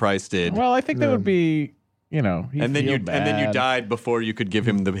Vincent Price did? Well, I think that would be, and then you died before you could give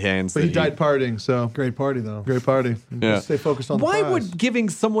him the hands. But he died partying, so great party though. Great party. Yeah. Stay focused on. Why the prize. would giving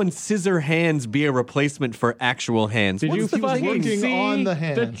someone scissor hands be a replacement for actual hands? Did you fucking working see on the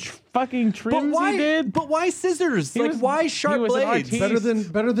hand? the fucking trims he did? But why scissors? he Why sharp was an blades?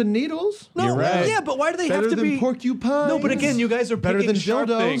 artiste. better than needles? No, You're right. yeah, but why do they Better have to than be porcupines? No, but again, you guys are Better picking than sharp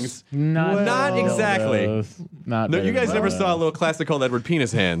dildos? things. Not exactly. Not No, better you guys than never dildos. saw a little classic called Edward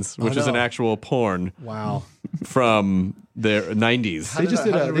Penis Hands, which is an actual porn Wow. from the 90s. They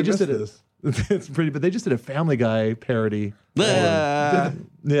just did this. It's pretty, but they just did a Family Guy parody. Ah.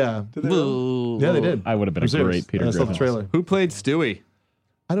 Yeah. Yeah, they did. I would have been a great Peter I saw the Griffin. trailer. Who played Stewie?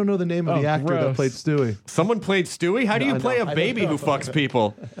 I don't know the name of the actor that gross. played Stewie. Someone played Stewie? How do you play a baby who fucks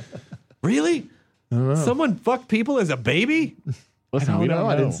people? Really? I don't know. Someone fucked people as a baby? Listen, we don't know.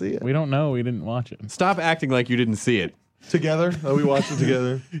 I didn't see it. We don't know. We didn't watch it. Stop acting like you didn't see it. Together? Oh, we watched it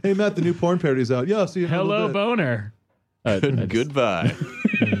together. Hey, Matt, the new porn parody's out. Yeah, I'll see you in a Hello, little bit. boner. Goodbye.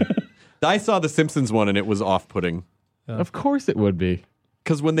 I saw the Simpsons one and it was off-putting. Of course it would be.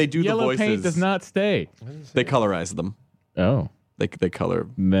 Because when they do Yellow the voices, paint does not stay. they colorize them. Oh. They color.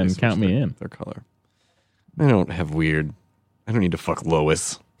 Then they switch count me their- in. Their color. I don't need to fuck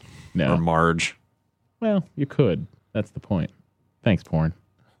Lois No. or Marge. Well, you could. That's the point. Thanks, porn.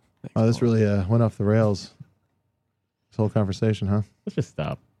 Oh, this really went off the rails. This whole conversation, huh? Let's just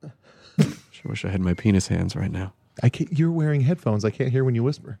stop. Sure wish I had my penis hands right now. I can't. You're wearing headphones. I can't hear when you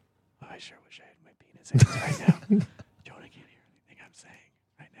whisper. I sure wish I had my penis hands right now. Jonah can't hear anything I'm saying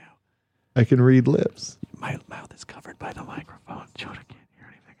right now. I can read lips. My mouth is covered by the microphone. Jonah can't hear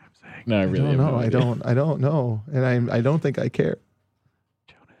anything I'm saying. No, I really don't know. I don't know, and I don't think I care.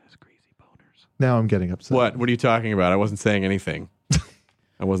 Jonah has greasy boners. Now I'm getting upset. What? What are you talking about? I wasn't saying anything.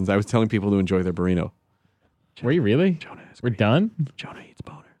 I wasn't. I was telling people to enjoy their burrito. Were you really? Jonah has We're greasy- done? Jonah eats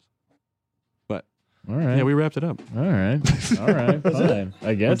boners. But All right. yeah, we wrapped it up. All right. All right. Fine.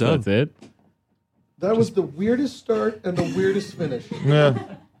 I guess done. that's it. That was the weirdest start and the weirdest finish Yeah.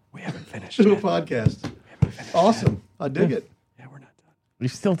 We haven't finished to a yet. podcast. Awesome. I dig it. Yeah, we're not done. You're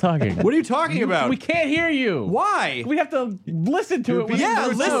still talking. What are you talking about? We can't hear you. Why? We have to listen to it. when Yeah,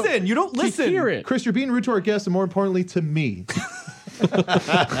 it's listen. You don't to listen. hear it. Chris, you're being rude to our guests, and more importantly, to me. He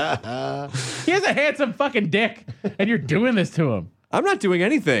has a handsome fucking dick, and you're doing this to him. I'm not doing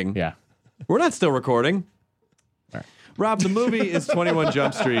anything. Yeah. We're not still recording. right. Rob, the movie is 21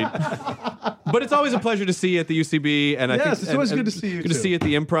 Jump Street. But it's always a pleasure to see you at the UCB. And I Yes, think it's always good to see you, Good to too. see you at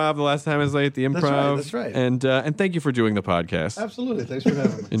the Improv. The last time I was at the Improv. That's right. And thank you for doing the podcast. Absolutely. Thanks for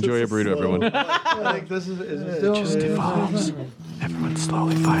having me. Enjoy your burrito, everyone. I think this is it still? Just devolves. Everyone's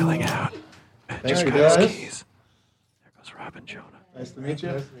slowly filing out. Just grab his keys. There goes Rob and Jonah. Nice to meet you.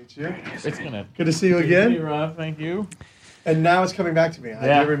 Nice to meet you. It's gonna. Good to see you Hey, again. Rob. Thank you. And now it's coming back to me.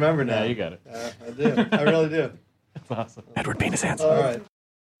 I do remember now. Yeah, you got it. I do. I really do. That's awesome. Edward Penis Hands. All right.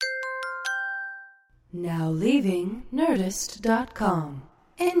 Now leaving Nerdist.com.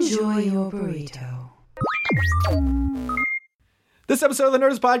 Enjoy your burrito. This episode of the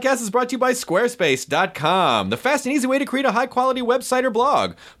Nerdist Podcast is brought to you by Squarespace.com, the fast and easy way to create a high-quality website or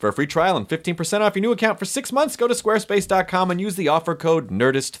blog. For a free trial and 15% off your new account for 6 months, go to Squarespace.com and use the offer code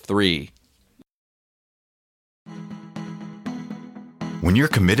NERDIST3. When you're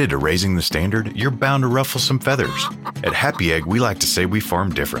committed to raising the standard, you're bound to ruffle some feathers. At Happy Egg, we like to say we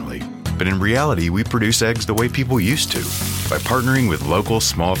farm differently. But in reality, we produce eggs the way people used to, by partnering with local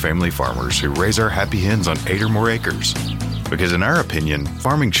small family farmers who raise our happy hens on 8 or more acres. Because in our opinion,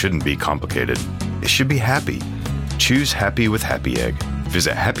 farming shouldn't be complicated. It should be happy. Choose happy with Happy Egg.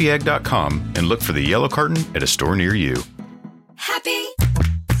 Visit happyegg.com and look for the yellow carton at a store near you. Happy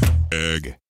Egg.